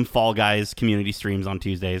some Fall Guys community streams on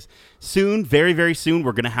Tuesdays. Soon, very, very soon,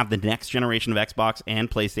 we're going to have the next generation of Xbox and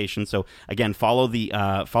PlayStation. So, again, follow the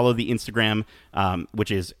Instagram, which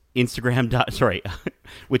is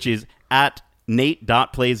which is at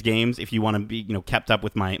Nate.playsgames if you want to be kept up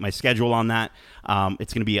with my schedule on that.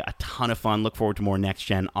 It's going to be a ton of fun. Look forward to more next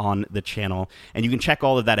gen on the channel. And you can check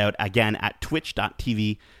all of that out again at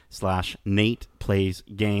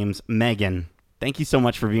twitch.tv/NatePlaysGames. Megan, thank you so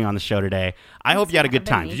much for being on the show today. I hope you had a good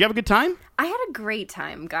time. Did you have a good time? I had a great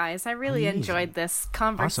time, guys. I really enjoyed this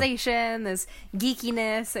conversation, this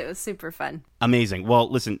geekiness. It was super fun. Amazing. Well,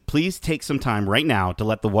 listen, please take some time right now to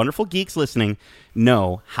let the wonderful geeks listening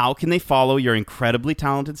know how can they follow your incredibly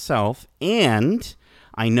talented self. And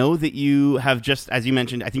I know that you have just, as you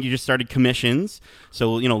mentioned, I think you just started commissions.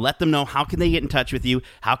 So, let them know how can they get in touch with you?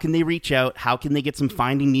 How can they reach out? How can they get some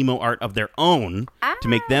Finding Nemo art of their own to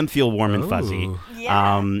make them feel warm and fuzzy?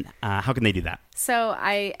 Yeah. How can they do that? So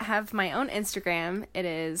I have my own Instagram. It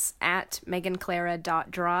is at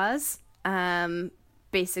meganclara.draws.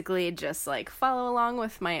 Basically just follow along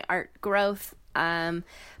with my art growth.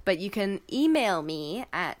 But you can email me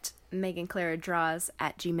at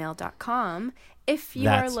meganclaradraws@gmail.com if you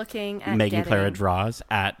are looking at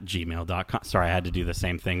meganclaradraws@gmail.com. Sorry, I had to do the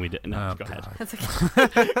same thing we did. No, go ahead. That's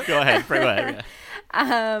okay. Go ahead.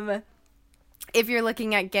 If you're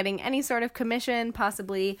looking at getting any sort of commission,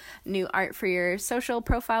 possibly new art for your social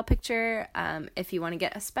profile picture, if you want to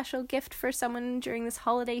get a special gift for someone during this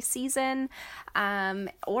holiday season,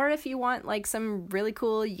 or if you want some really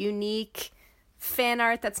cool, unique fan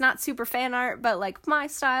art that's not super fan art, but my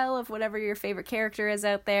style of whatever your favorite character is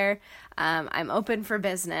out there, I'm open for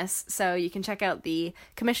business. So you can check out the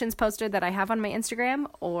commissions poster that I have on my Instagram,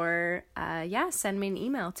 or send me an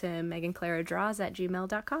email to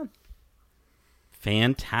meganclaradraws@gmail.com.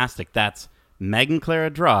 Fantastic. That's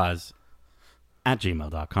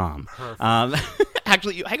meganclaradraws@gmail.com.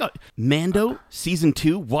 Actually, hang on. Mando Season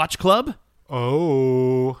 2 Watch Club?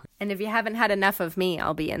 Oh. And if you haven't had enough of me,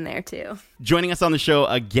 I'll be in there too. Joining us on the show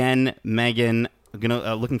again, Megan.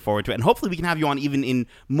 Looking forward to it. And hopefully we can have you on even in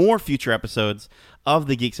more future episodes of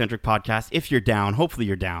the Geekcentric podcast. If you're down, hopefully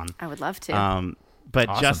you're down. I would love to. But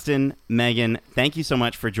Awesome. Justin, Megan, thank you so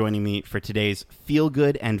much for joining me for today's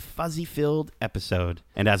feel-good and fuzzy-filled episode.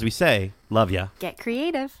 And as we say, love ya. Get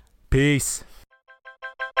creative. Peace.